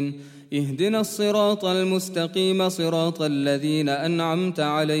نستعين اهدنا الصراط المستقيم صراط الذين أنعمت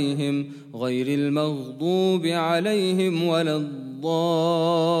عليهم غير المغضوب عليهم ولا الضالين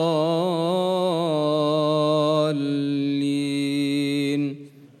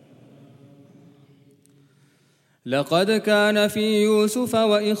لقد كان في يوسف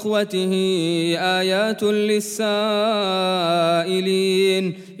وإخوته آيات للسائلين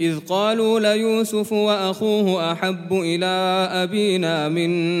إذ قالوا ليوسف وأخوه أحب إلى أبينا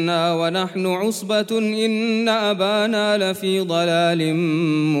منا ونحن عصبة إن أبانا لفي ضلال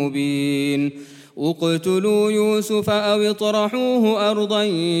مبين اقتلوا يوسف أو اطرحوه أرضا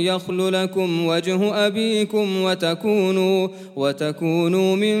يخل لكم وجه أبيكم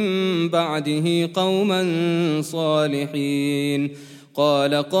وتكونوا من بعده قوما صالحين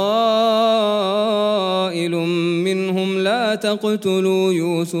قال قائل منهم لا تقتلوا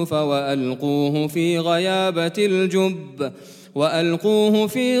يوسف وألقوه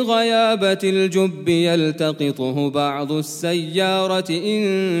في غيابة الجب يلتقطه بعض السيارة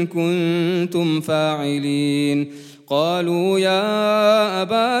إن كنتم فاعلين قالوا يا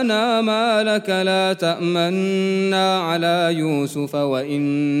أبانا ما لك لا تأمنا على يوسف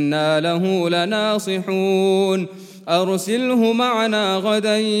وإنا له لناصحون أرسله معنا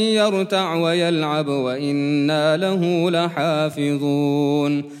غدا يرتع ويلعب وإنا له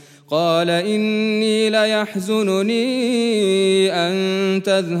لحافظون قال إني ليحزنني أن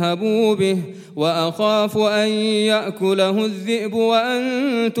تذهبوا به وأخاف أن يأكله الذئب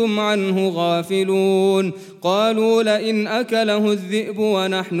وأنتم عنه غافلون قالوا لئن أكله الذئب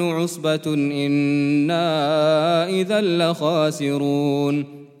ونحن عصبة إنا إذا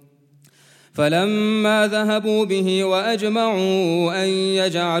لخاسرون فلما ذهبوا به وأجمعوا أن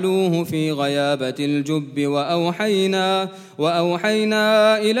يجعلوه في غيابة الجب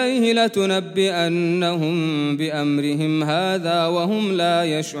وأوحينا إليه لتنبئنهم بأمرهم هذا وهم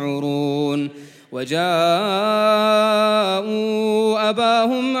لا يشعرون وجاءوا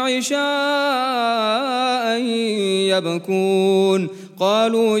أباهم عشاء يبكون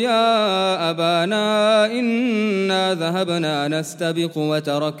قالوا يا أبانا إنا ذهبنا نستبق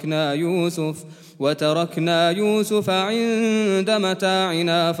وتركنا يوسف عند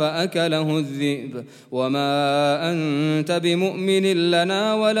متاعنا فأكله الذئب وما أنت بمؤمن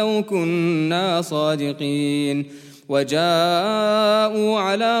لنا ولو كنا صادقين وجاءوا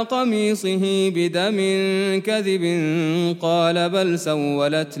على قميصه بدم كذب قال بل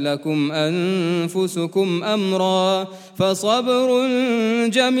سولت لكم أنفسكم أمرا فصبر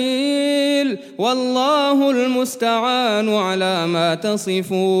جميل والله المستعان على ما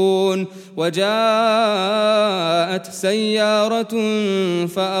تصفون وجاءت سيارة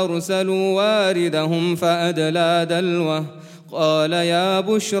فأرسلوا واردهم فأدلى دلوه قال يا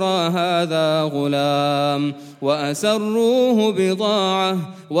بشرى هذا غلام وأسروه بضاعة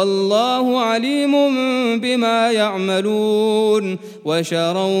والله عليم بما يعملون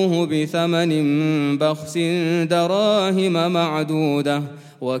وشروه بثمن بخس دراهم معدودة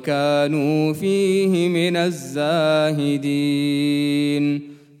وكانوا فيه من الزاهدين.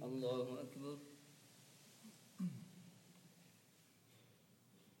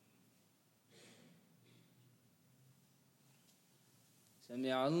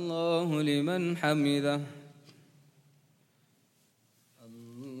 سمع الله لمن حمده.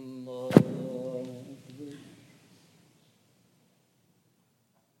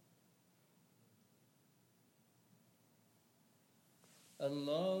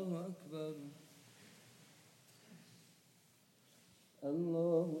 الله أكبر.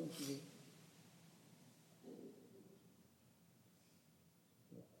 الله أكبر.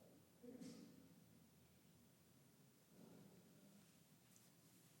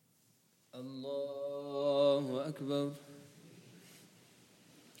 الله أكبر.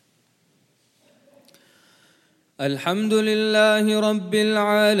 الحمد لله رب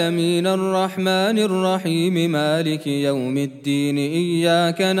العالمين الرحمن الرحيم مالك يوم الدين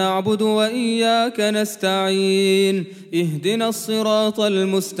إياك نعبد وإياك نستعين اهدنا الصراط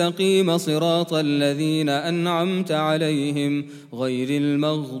المستقيم صراط الذين أنعمت عليهم غير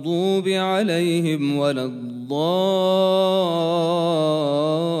المغضوب عليهم ولا الضالين.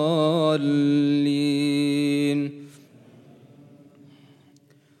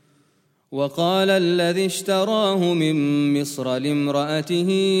 وقال الذي اشتراه من مصر لامرأته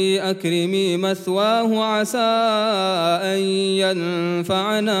أكرمي مثواه عسى أن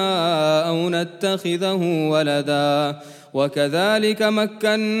ينفعنا أو نتخذه ولدا وكذلك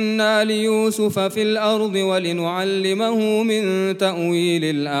مكنا ليوسف في الأرض ولنعلمه من تأويل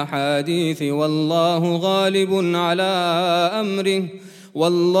الأحاديث والله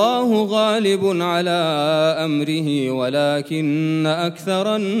غالب على أمره ولكن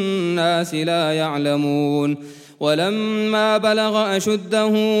أكثر الناس لا يعلمون. ولما بلغ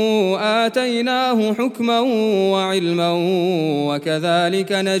أشده آتيناه حكما وعلما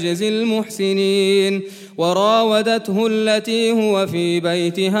وكذلك نجزي المحسنين. وراودته التي هو في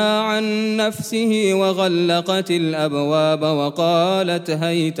بيتها عن نفسه وغلقت الأبواب وقالت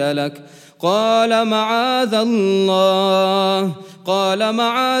هيت لك قال معاذ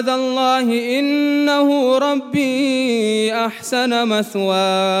الله إنه ربي أحسن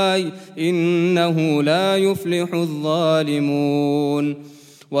مثواي إنه لا يفلح الظالمون.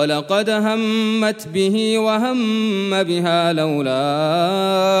 ولقد همت به وهم بها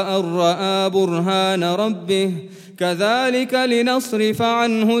لولا أن رأى برهان ربه كذلك لنصرف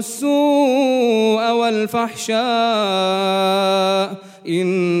عنه السوء والفحشاء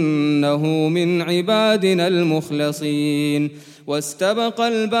إنه من عبادنا المخلصين. واستبق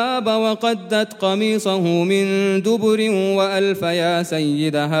الباب وقدت قميصه من دبر وألف يا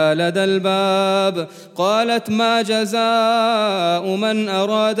سيدها لدى الباب قالت ما جزاء من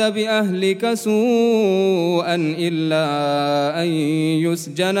أراد بأهلك سوءا إلا أن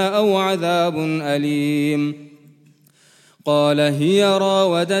يسجن أو عذاب أليم. قال هي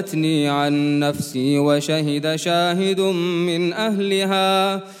راودتني عن نفسي وشهد شاهد من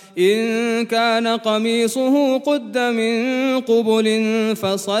أهلها إن كان قميصه قد من قبل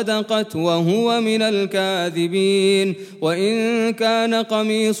فصدقت وهو من الكاذبين وإن كان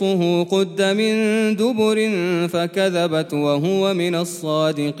قميصه قد من دبر فكذبت وهو من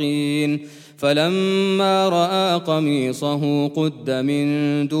الصادقين فلما رأى قميصه قد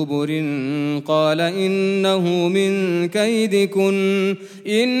من دبر قال إنه من كيدكن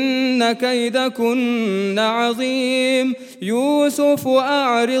إن كيدكن عظيم يوسف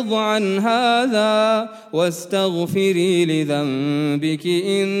أعرض عن هذا واستغفري لذنبك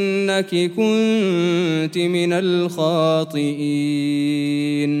إنك كنت من الخاطئين.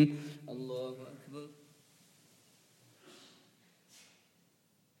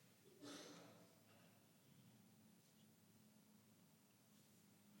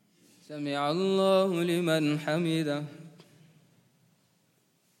 سمع الله لمن حمده.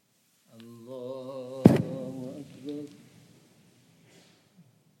 الله أكبر.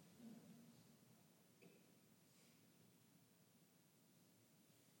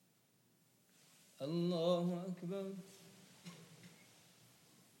 الله أكبر.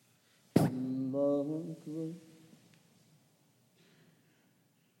 الله أكبر.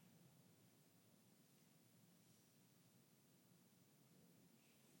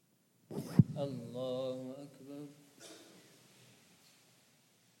 الله أكبر.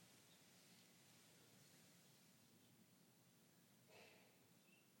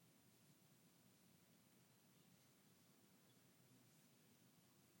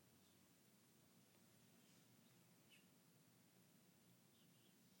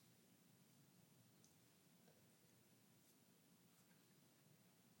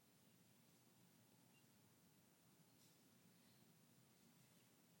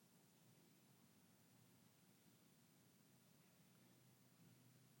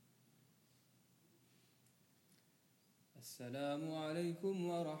 السلام عليكم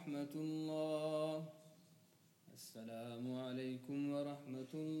ورحمة الله. السلام عليكم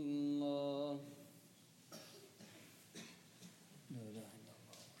ورحمة الله. لا إله إلا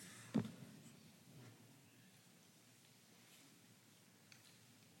الله.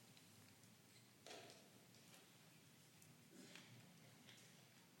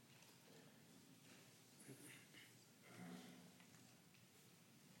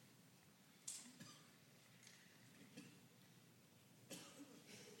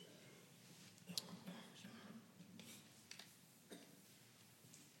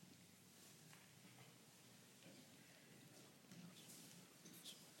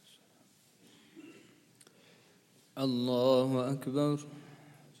 الله أكبر.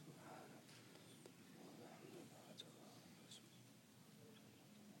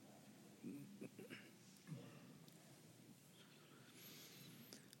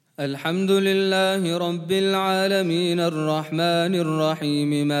 الحمد لله رب العالمين الرحمن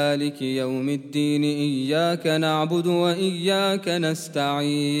الرحيم مالك يوم الدين إياك نعبد وإياك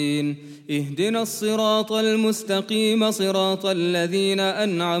نستعين اهدنا الصراط المستقيم صراط الذين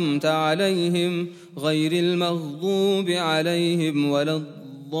أنعمت عليهم غير المغضوب عليهم ولا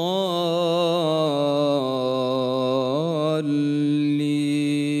الضالين.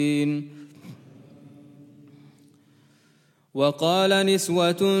 وقال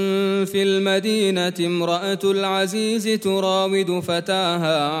نسوة في المدينة امرأة العزيز تراود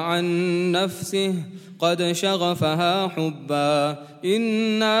فتاها عن نفسه قد شغفها حبا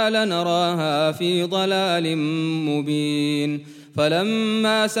إنا لنراها في ضلال مبين.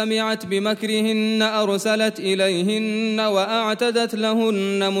 فلما سمعت بمكرهن أرسلت إليهن وأعتدت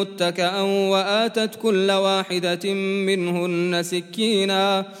لهن متكأ وآتت كل واحدة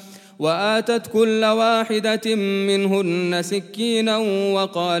منهن سكينا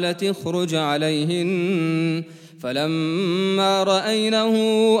وقالت اخرج عليهن فلما رأينه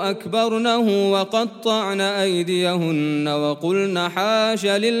أكبرنه وقطعن أيديهن وقلن حاش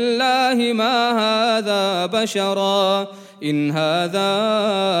لله ما هذا بشرا إن هذا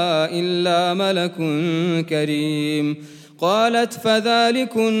إلا ملك كريم. قالت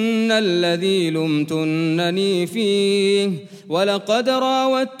فذلكن الذي لمتنني فيه ولقد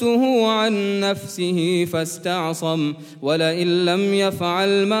راودته عن نفسه فاستعصم ولئن لم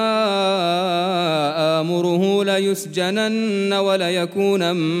يفعل ما آمره ليسجنن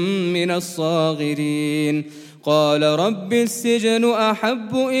وليكون من الصاغرين. قال رب السجن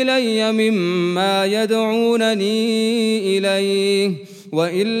أحب إلي مما يدعونني إليه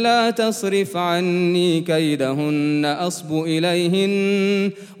وإلا تصرف عني كيدهن أصب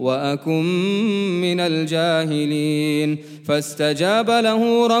إليهن وأكن من الجاهلين فاستجاب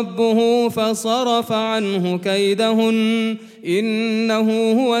له ربه فصرف عنه كيدهن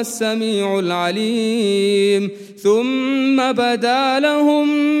إنه هو السميع العليم ثم بدا لهم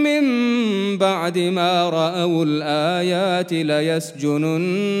من بعد ما رأوا الآيات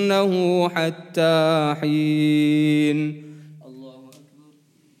ليسجننه حتى حين. الله أكبر.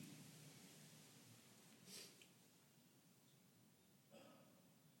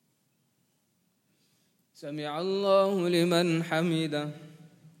 سمع الله لمن حمده.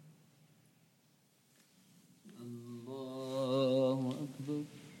 الله أكبر.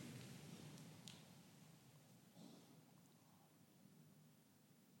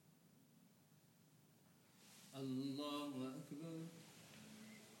 الله أكبر.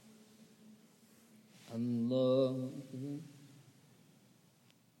 الله أكبر.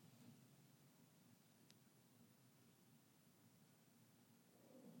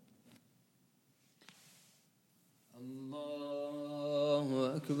 الله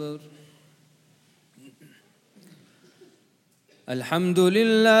أكبر. الحمد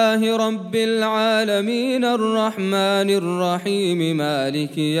لله رب العالمين الرحمن الرحيم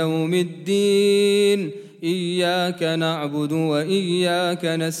مالك يوم الدين إياك نعبد وإياك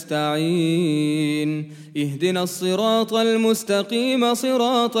نستعين اهدنا الصراط المستقيم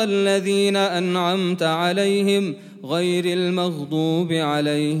صراط الذين أنعمت عليهم غير المغضوب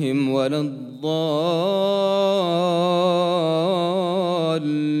عليهم ولا الضالين.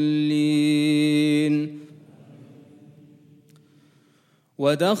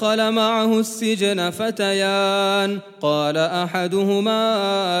 ودخل معه السجن فتيان قال أحدهما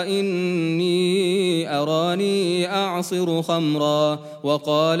إني أراني أعصر خمرا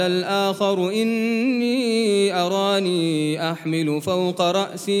وقال الآخر إني أراني أحمل فوق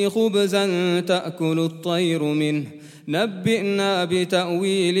رأسي خبزا تأكل الطير منه نبئنا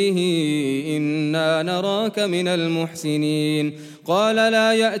بتأويله إنا نراك من المحسنين. قال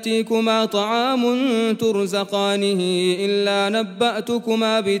لا يأتيكما طعام ترزقانه إلا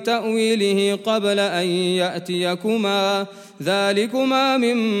نبأتكما بتأويله قبل أن يأتيكما ذلكما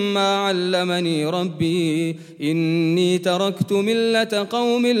مما علمني ربي إني تركت ملة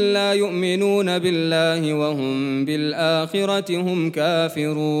قوم لا يؤمنون بالله وهم بالآخرة هم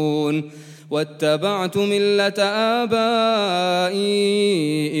كافرون واتبعت ملة آبائي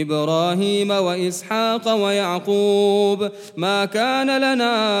إبراهيم وإسحاق ويعقوب ما كان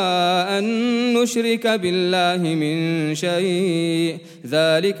لنا أن نشرك بالله من شيء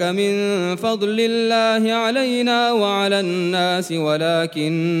ذلك من فضل الله علينا وعلى الناس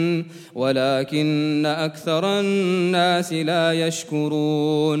ولكن أكثر الناس لا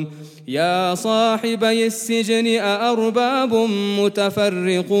يشكرون. يا صاحبي السجن أأرباب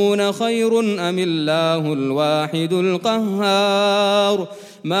متفرقون خير أم الله الواحد القهار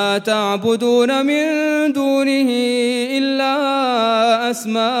ما تعبدون من دونه إلا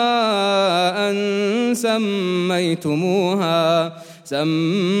أسماء سميتموها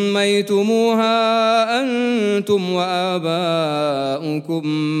أنتم وآباؤكم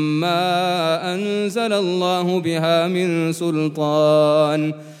ما أنزل الله بها من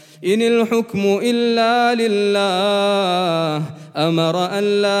سلطان إن الحكم إلا لله أمر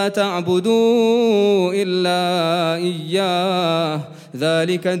أن لا تعبدوا إلا إياه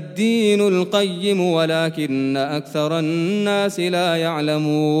ذلك الدين القيم ولكن أكثر الناس لا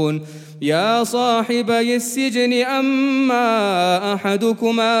يعلمون. يا صاحبي السجن أما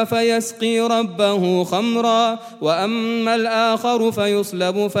أحدكما فيسقي ربه خمرا وأما الآخر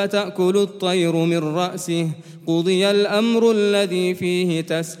فيصلب فتأكل الطير من رأسه قضي الأمر الذي فيه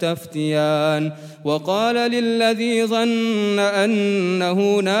تستفتيان. وقال للذي ظن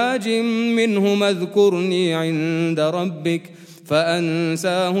أنه ناج منهما اذكرني عند ربك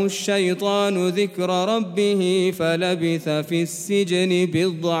فأنساه الشيطان ذكر ربه فلبث في السجن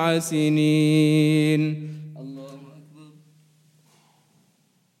بضع سنين. الله أكبر.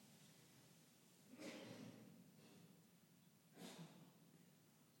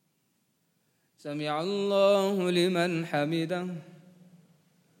 سمع الله لمن حمده.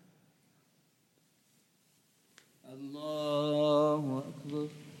 الله أكبر.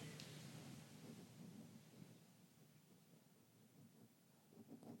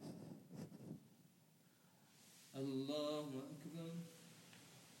 الله أكبر.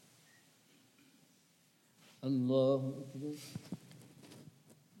 الله أكبر.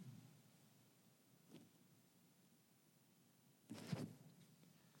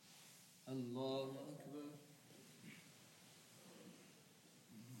 الله أكبر.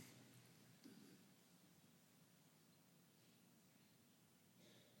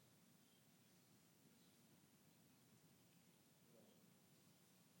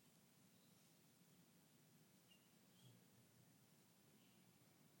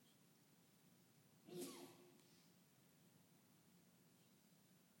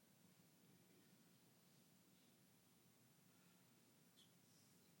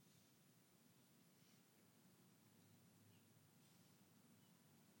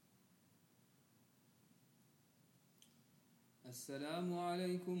 السلام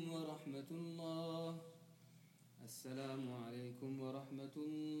عليكم ورحمة الله. السلام عليكم ورحمة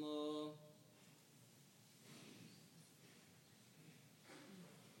الله.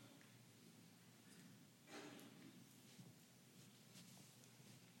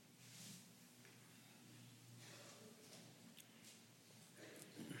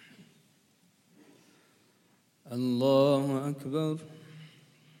 الله أكبر.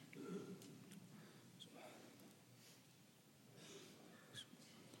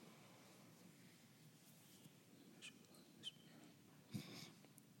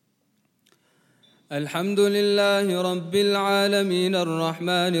 الحمد لله رب العالمين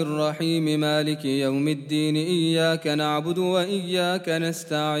الرحمن الرحيم مالك يوم الدين إياك نعبد وإياك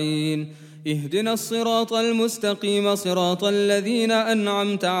نستعين اهدنا الصراط المستقيم صراط الذين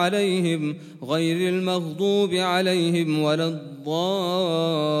أنعمت عليهم غير المغضوب عليهم ولا الضالين.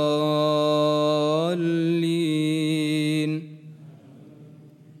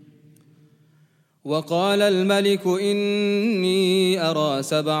 وقال الملك إني أرى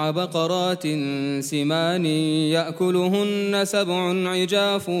 7 بقرات سمان يأكلهن 7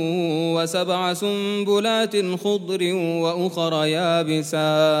 عجاف و7 سنبلات خضر وأخر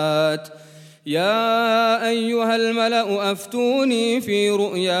يابسات يا أيها الملأ أفتوني في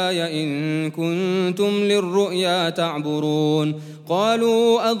رؤياي إن كنتم للرؤيا تعبرون.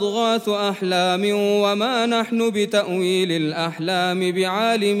 قالوا أضغاث أحلام وما نحن بتأويل الأحلام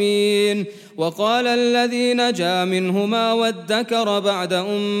بعالمين. وقال الذي نجا منهما وادكر بعد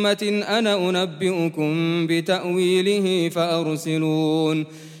أمة أنا أنبئكم بتأويله فأرسلون.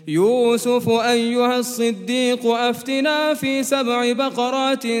 يوسف أيها الصديق أفتنا في 7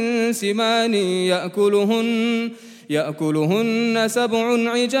 بقرات سمان يأكلهن 7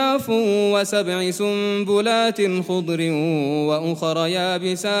 عجاف و7 سنبلات خضر وأخر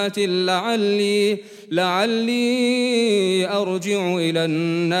يابسات لعلي أرجع إلى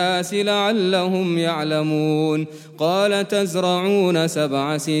الناس لعلهم يعلمون. قال تزرعون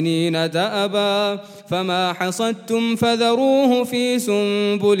 7 سنين دأبا فما حصدتم فذروه في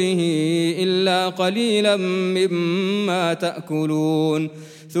سنبله إلا قليلا مما تأكلون.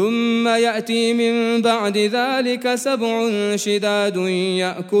 ثم يأتي من بعد ذلك 7 شداد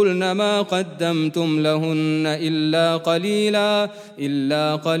يأكلن ما قدمتم لهن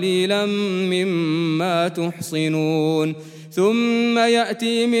إلا قليلا مما تحصنون. ثم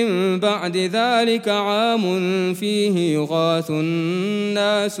يأتي من بعد ذلك عام فيه يغاث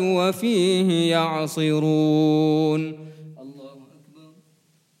الناس وفيه يعصرون.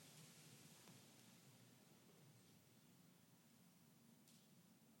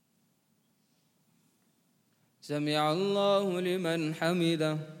 سمع الله لمن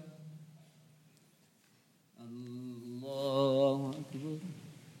حمده. الله أكبر.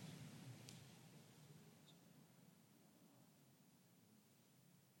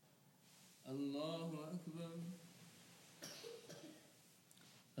 الله أكبر.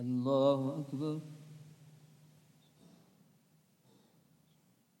 الله أكبر.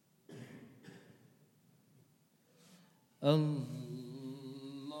 الله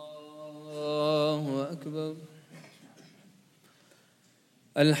أكبر.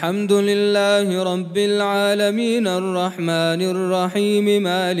 الحمد لله رب العالمين الرحمن الرحيم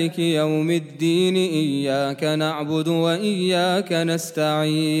مالك يوم الدين إياك نعبد وإياك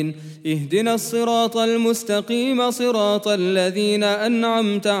نستعين اهدنا الصراط المستقيم صراط الذين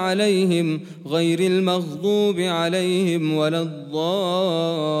أنعمت عليهم غير المغضوب عليهم ولا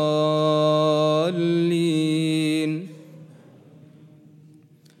الضالين.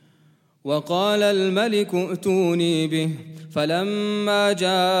 وقال الملك ائتوني به فلما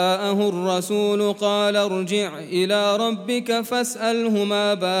جاءه الرسول قال ارجع إلى ربك فاسأله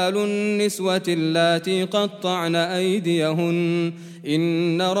ما بال النسوة اللاتي قطعن أيديهن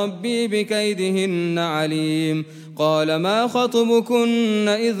إن ربي بكيدهن عليم. قال ما خطبكن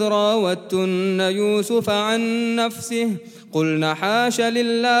إذ راوتن يوسف عن نفسه قلن حاش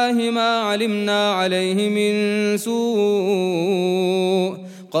لله ما علمنا عليه من سوء.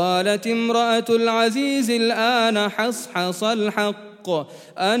 قالت امرأة العزيز الآن حصحص الحق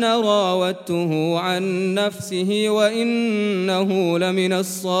أنا راودته عن نفسه وإنه لمن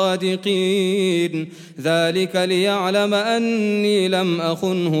الصادقين. ذلك ليعلم أني لم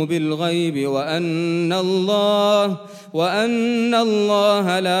أخنه بالغيب وأن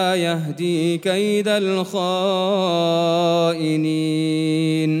الله لا يهدي كيد الخائنين.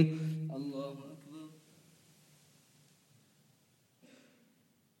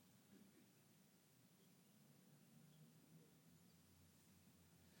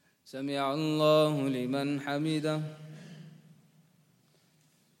 سمع الله لمن حمده.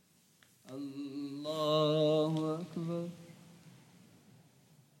 الله أكبر.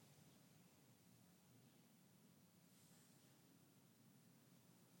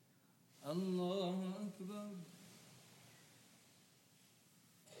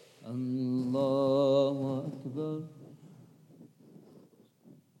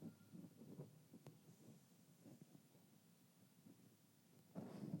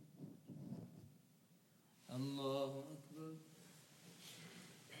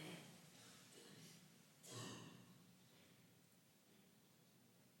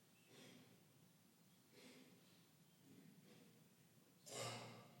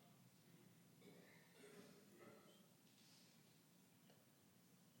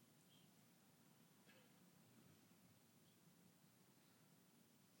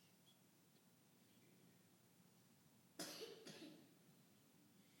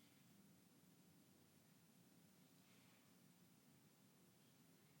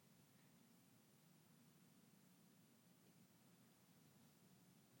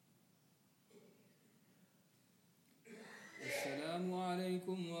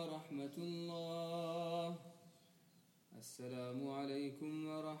 عليكم ورحمة الله. السلام عليكم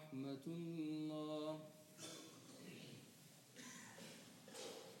ورحمة الله.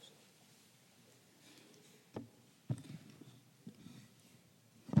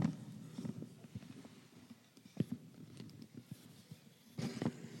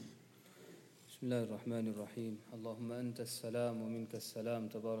 بسم الله الرحمن الرحيم. اللهم أنت السلام ومنك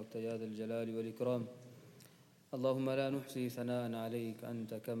السلام، تباركت يا ذا الجلال والإكرام. اللهم لا نحصي ثناء عليك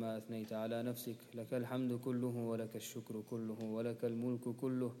أنت كما أثنيت على نفسك. لك الحمد كله ولك الشكر كله ولك الملك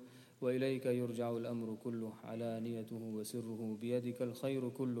كله وإليك يرجع الأمر كله، علانيته وسره بيدك الخير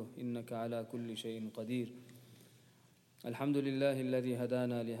كله، إنك على كل شيء قدير. الحمد لله الذي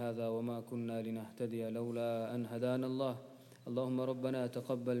هدانا لهذا وما كنا لنهتدي لولا أن هدانا الله. اللهم ربنا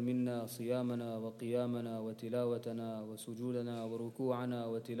تقبل منا صيامنا وقيامنا وتلاوتنا وسجودنا وركوعنا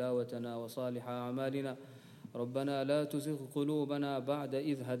وتلاوتنا وصالح أعمالنا. ربنا لا تزغ قلوبنا بعد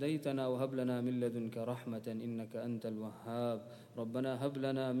إذ هديتنا وهب لنا من لدنك رحمة إنك أنت الوهاب. ربنا هب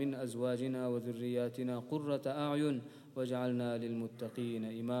لنا من أزواجنا وذرياتنا قرة أعين واجعلنا للمتقين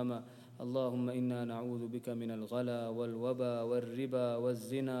إماما. اللهم إنا نعوذ بك من الغلا والوبا والربا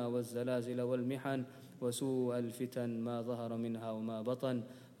والزنا والزلازل والمحن وسوء الفتن ما ظهر منها وما بطن.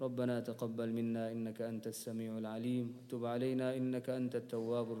 ربنا تقبل منا إنك أنت السميع العليم، تب علينا إنك أنت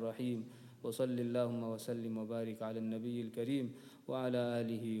التواب الرحيم. وصل اللهم وسلم وبارك على النبي الكريم وعلى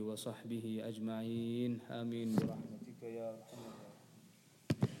آله وصحبه أجمعين، آمين برحمتك يا أرحم الراحمين.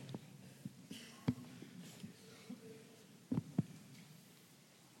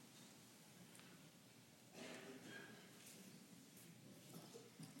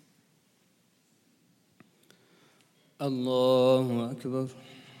 الله أكبر.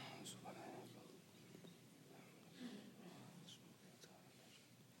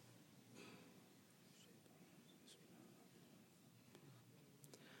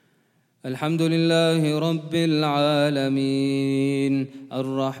 الحمد لله رب العالمين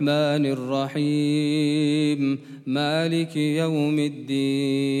الرحمن الرحيم مالك يوم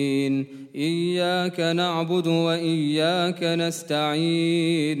الدين. إياك نعبد وإياك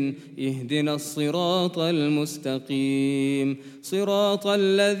نستعين. اهدنا الصراط المستقيم، صراط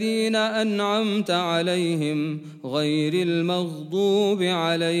الذين أنعمت عليهم غير المغضوب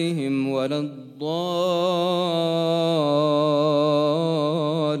عليهم ولا الضالين.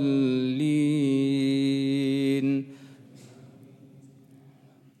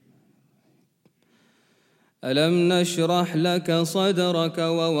 ألم نشرح لك صدرك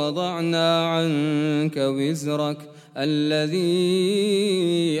ووضعنا عنك وزرك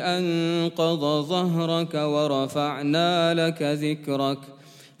الذي أنقض ظهرك ورفعنا لك ذكرك.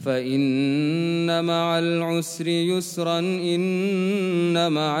 فإن مع العسر يسرا،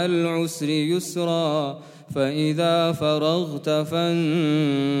 إن مع العسر يسرا. فإذا فرغت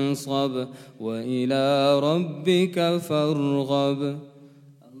فانصب وإلى ربك فارغب.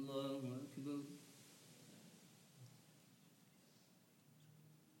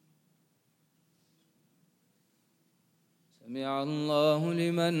 سمع الله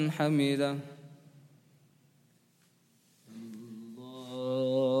لمن حمده.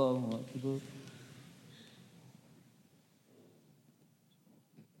 الله أكبر.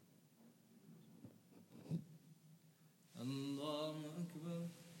 الله أكبر.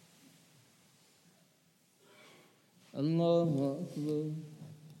 الله أكبر.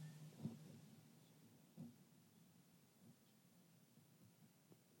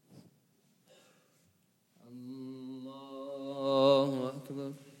 الله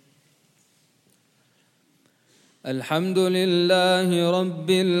أكبر. الحمد لله رب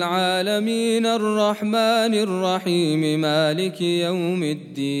العالمين الرحمن الرحيم مالك يوم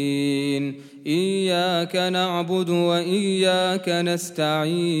الدين. إياك نعبد وإياك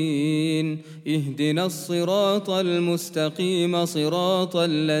نستعين. اهدنا الصراط المستقيم، صراط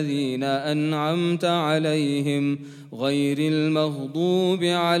الذين أنعمت عليهم غير المغضوب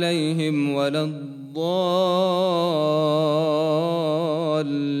عليهم ولا الضالين.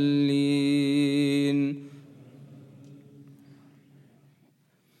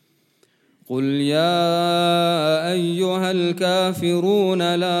 قل يا أيها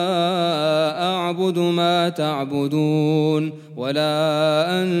الكافرون لا أعبد ما تعبدون ولا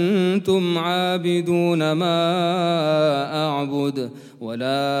أنتم عابدون ما أعبد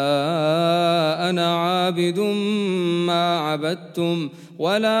ولا أنا عابد ما عبدتم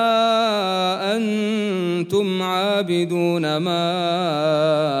ولا أنتم عابدون ما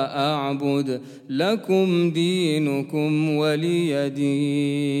أعبد. لكم دينكم ولي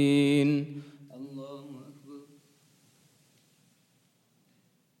دين.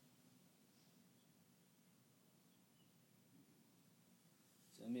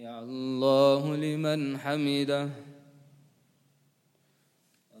 الله لمن حمده.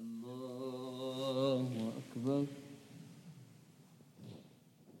 الله أكبر.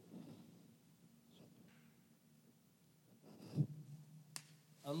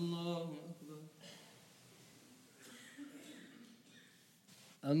 الله أكبر.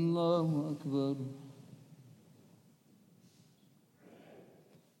 الله أكبر.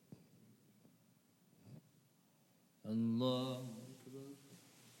 الله أكبر.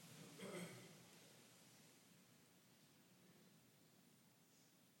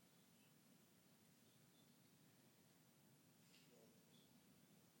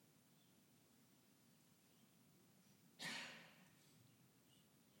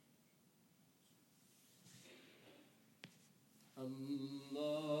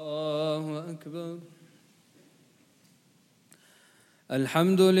 الله أكبر.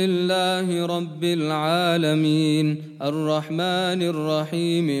 الحمد لله رب العالمين الرحمن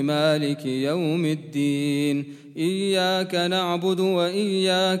الرحيم مالك يوم الدين إياك نعبد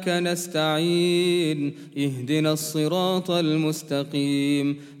وإياك نستعين اهدنا الصراط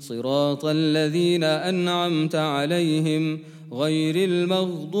المستقيم صراط الذين أنعمت عليهم غير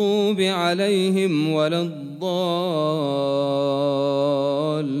المغضوب عليهم ولا الضالين.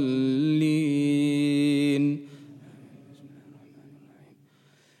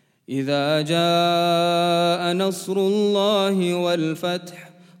 إذا جاء نصر الله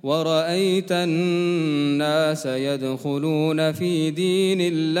والفتح ورأيت الناس يدخلون في دين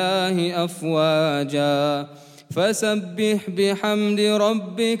الله أفواجا فسبح بحمد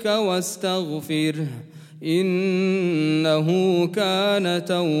ربك واستغفره إنه كان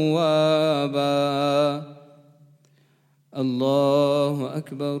توابا. الله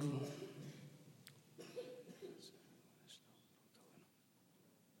أكبر.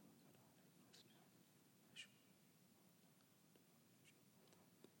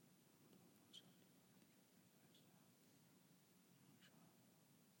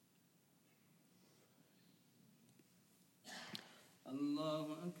 الله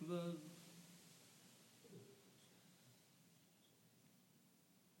أكبر.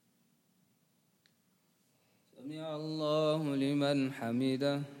 سمع الله لمن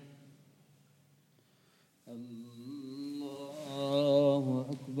حمده. الله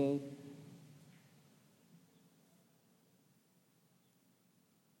أكبر.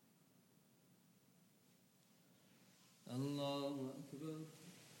 الله أكبر.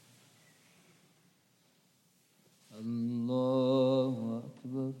 الله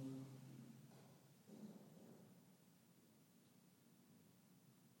أكبر.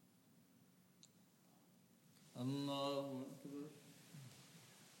 الله أكبر.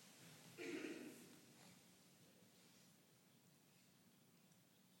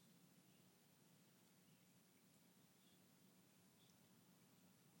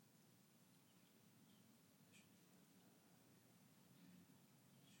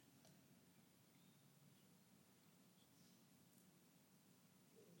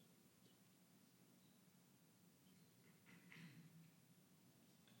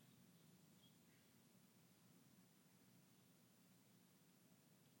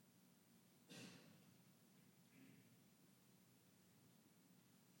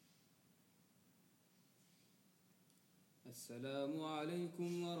 السلام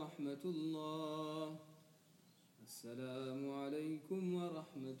عليكم ورحمة الله. السلام عليكم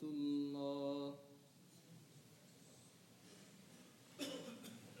ورحمة الله.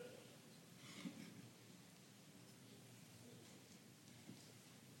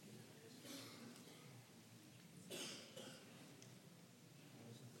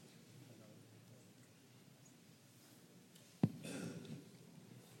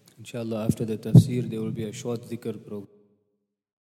 Inshallah, after the tafsir, there will be a short dhikr program.